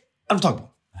icke ett tag på.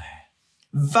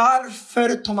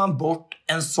 Varför tar man bort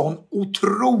en sån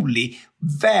otrolig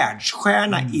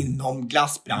världsstjärna inom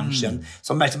glassbranschen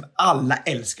som liksom alla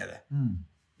älskade?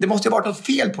 Det måste ju ha varit något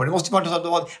fel på det. Det måste ju ha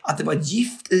varit att det var ett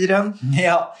gift i den.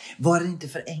 Ja, var det inte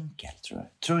för enkelt, tror jag?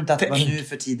 Tror du inte att det var nu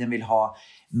för tiden vill ha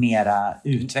mera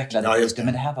utvecklade produkter?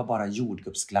 Men det här var bara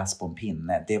jordgubbsglass på en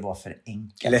pinne. Det var för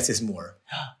enkelt. Less is more.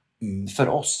 För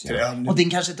oss, ja. Och den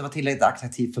kanske inte var tillräckligt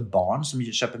attraktiv för barn som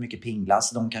köper mycket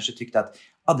pingglass. De kanske tyckte att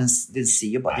den ser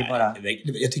ju bara... Nej,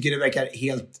 jag tycker det verkar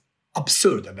helt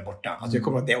absurd att det är borta. Alltså jag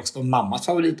kommer ihåg att det också var mammas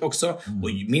favorit också. Och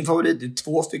min favorit, det är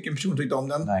 2 stycken personer tyckte om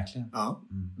den. Verkligen. Ja.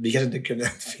 Vi kanske inte kunde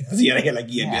finansiera hela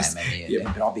GBs. Nej, men det är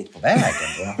en bra bit på vägen.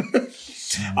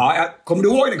 Ja, kommer du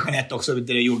ihåg den Jeanette också?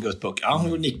 Det är jordgubbspuck. Ja,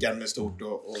 hon nickade med stort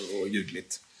och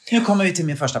ljudligt. Nu kommer vi till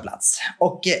min första plats.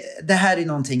 Och det här är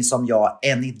någonting som jag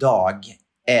än idag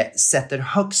sätter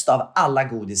högst av alla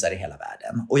godisar i hela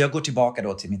världen. Och jag går tillbaka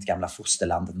då till mitt gamla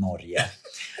fosterland Norge.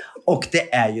 Och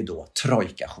det är ju då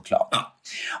Troika-choklad. Ja.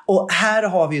 Och här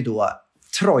har vi ju då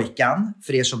Troikan,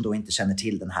 för er som då inte känner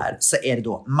till den här, så är det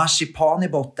då marsipan i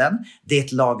botten. Det är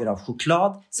ett lager av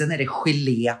choklad. Sen är det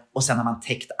gelé och sen har man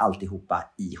täckt alltihopa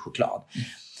i choklad.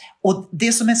 Och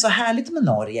det som är så härligt med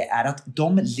Norge är att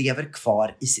de lever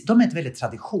kvar de är ett väldigt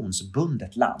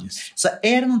traditionsbundet land. Yes. Så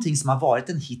är det någonting som har varit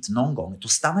en hit någon gång, då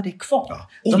stannar det kvar.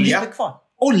 Ja. De lever kvar.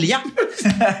 Olja!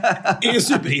 Det är en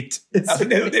superhit. Alltså,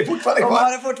 det är fortfarande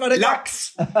kvar. Fortfarande lax!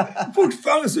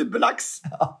 Fortfarande superlax.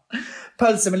 Ja.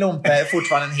 Pölse med lumpe är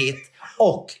fortfarande en hit.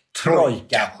 Och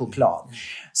Troika-choklad.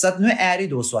 Så att nu är det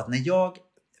då så att när jag...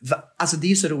 Alltså det är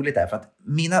ju så roligt där, för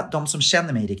att de som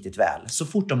känner mig riktigt väl, så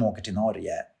fort de åker till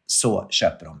Norge så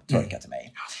köper de Troika till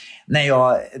mig.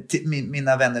 När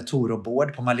mina vänner Tor och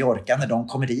Bård på Mallorca, när de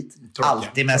kommer dit,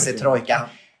 alltid med sig Troika. Ja.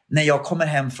 När jag kommer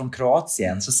hem från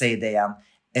Kroatien så säger Dejan,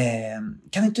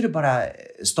 kan inte du bara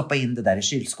stoppa in det där i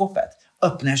kylskåpet?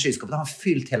 Öppnar jag kylskåpet, då har han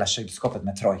fyllt hela kylskåpet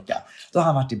med Troika. Då har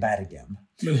han varit i Bergen.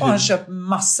 Och han köpt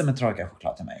massor med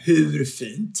Troika-choklad till mig. Hur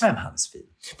fint? Vem hans fin?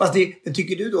 Fast det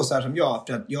tycker du då så här som jag,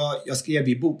 för att jag skrev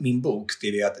i min bok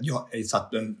skrev jag att jag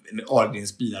satt med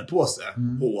Ahlgrens bilar på sig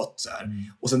och åt så här.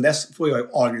 Och sen dess får jag ju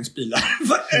Ahlgrens bilar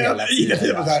hela tiden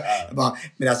så här. Jag bara,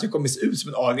 men alltså jag kommer se ut som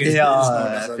en Ahlgrens bil.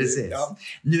 Alltså, precis. Ja.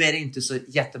 Nu är det inte så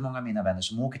jättemånga av mina vänner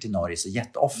som åker till Norge så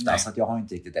jätteofta. Nej. Så att jag har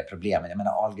inte riktigt det problemet. Jag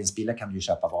menar, Ahlgrens bilar kan du ju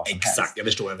köpa var som helst. Exakt, jag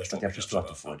förstår. Så jag förstår att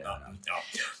du får det. Ja.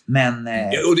 Men,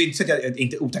 och det är inte så att jag är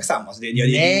inte otacksam. Alltså,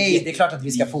 nej, det är klart att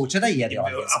vi ska fortsätta ge dig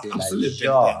Ahlgrens bilar. Absolut.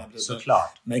 Ja,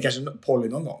 såklart. Men kanske Polly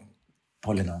någon gång.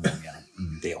 Polynomia.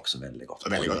 Det är också väldigt gott.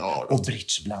 Väldigt gott. Ja, och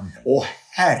bridgeblandning. Åh,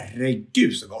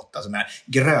 herregud så gott. Alltså de här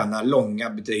gröna, långa,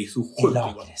 det är så sjukt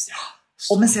gott.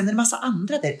 Och men sen är det en massa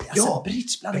andra där. Alltså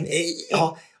bridgeblandning.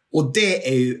 Ja, och det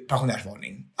är ju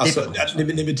pensionärsvarning. Alltså,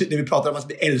 när vi pratar om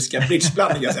att vi älskar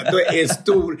bridgeblandning, då är det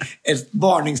ett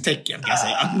varningstecken, kan jag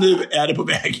säga. Att nu är det på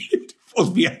väg.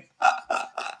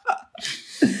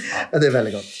 Ja, det är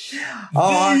väldigt gott.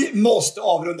 Vi måste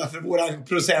avrunda för våran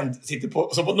procent sitter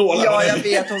på nålar. Ja, jag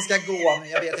vet hon ska gå. Men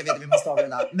jag vet, vi måste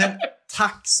avrunda. Men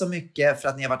tack så mycket för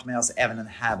att ni har varit med oss även den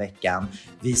här veckan.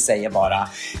 Vi säger bara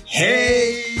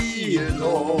hej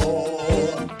då!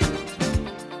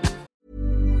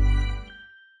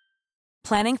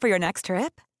 Planning for your next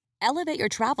trip? Elevate your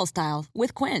travel style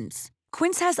with Quince.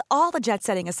 Quince has all the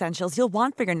jet-setting essentials you'll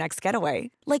want for your next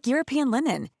getaway, like European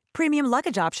linen, premium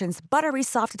luggage options, buttery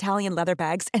soft Italian leather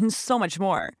bags, and so much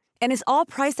more. And is all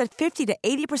priced at 50 to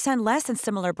 80% less than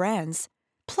similar brands.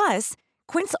 Plus,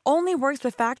 Quince only works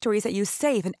with factories that use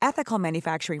safe and ethical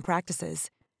manufacturing practices.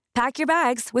 Pack your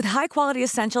bags with high-quality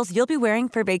essentials you'll be wearing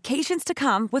for vacations to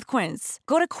come with Quince.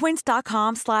 Go to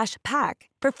quince.com/pack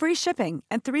for free shipping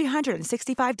and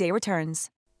 365-day returns.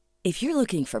 If you're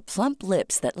looking for plump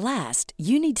lips that last,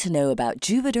 you need to know about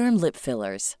Juvederm lip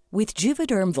fillers. With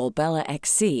Juvederm Volbella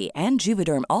XC and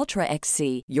Juvederm Ultra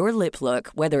XC, your lip look,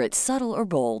 whether it's subtle or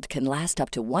bold, can last up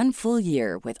to 1 full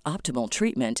year with optimal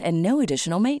treatment and no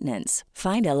additional maintenance.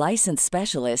 Find a licensed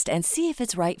specialist and see if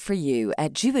it's right for you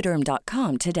at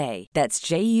Juvederm.com today. That's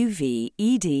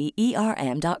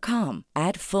JUVEDERM.com.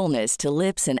 Add fullness to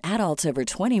lips in adults over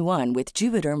 21 with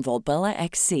Juvederm Volbella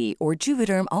XC or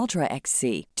Juvederm Ultra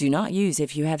XC. Do not use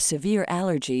if you have severe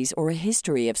allergies or a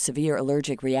history of severe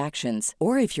allergic reactions,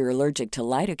 or if you're allergic to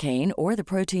lidocaine or the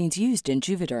proteins used in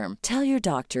Juvederm. Tell your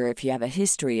doctor if you have a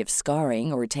history of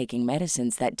scarring or taking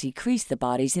medicines that decrease the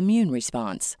body's immune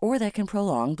response or that can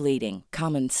prolong bleeding.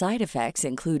 Common side effects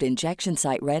include injection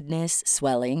site redness,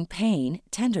 swelling, pain,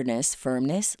 tenderness,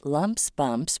 firmness, lumps,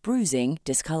 bumps, bruising,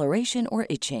 discoloration, or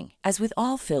itching. As with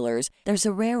all fillers, there's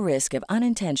a rare risk of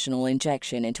unintentional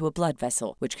injection into a blood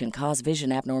vessel, which can cause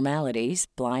vision abnormalities,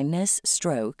 blindness,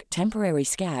 stroke, temporary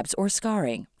scabs, or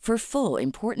scarring. For full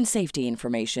important safety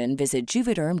information, visit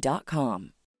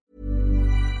Juvederm.com.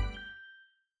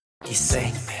 I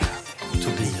säng med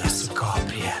Tobias och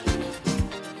Gabriel.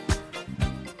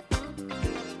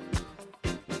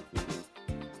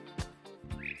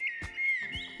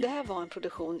 Det här var en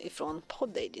produktion ifrån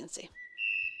Pod Agency.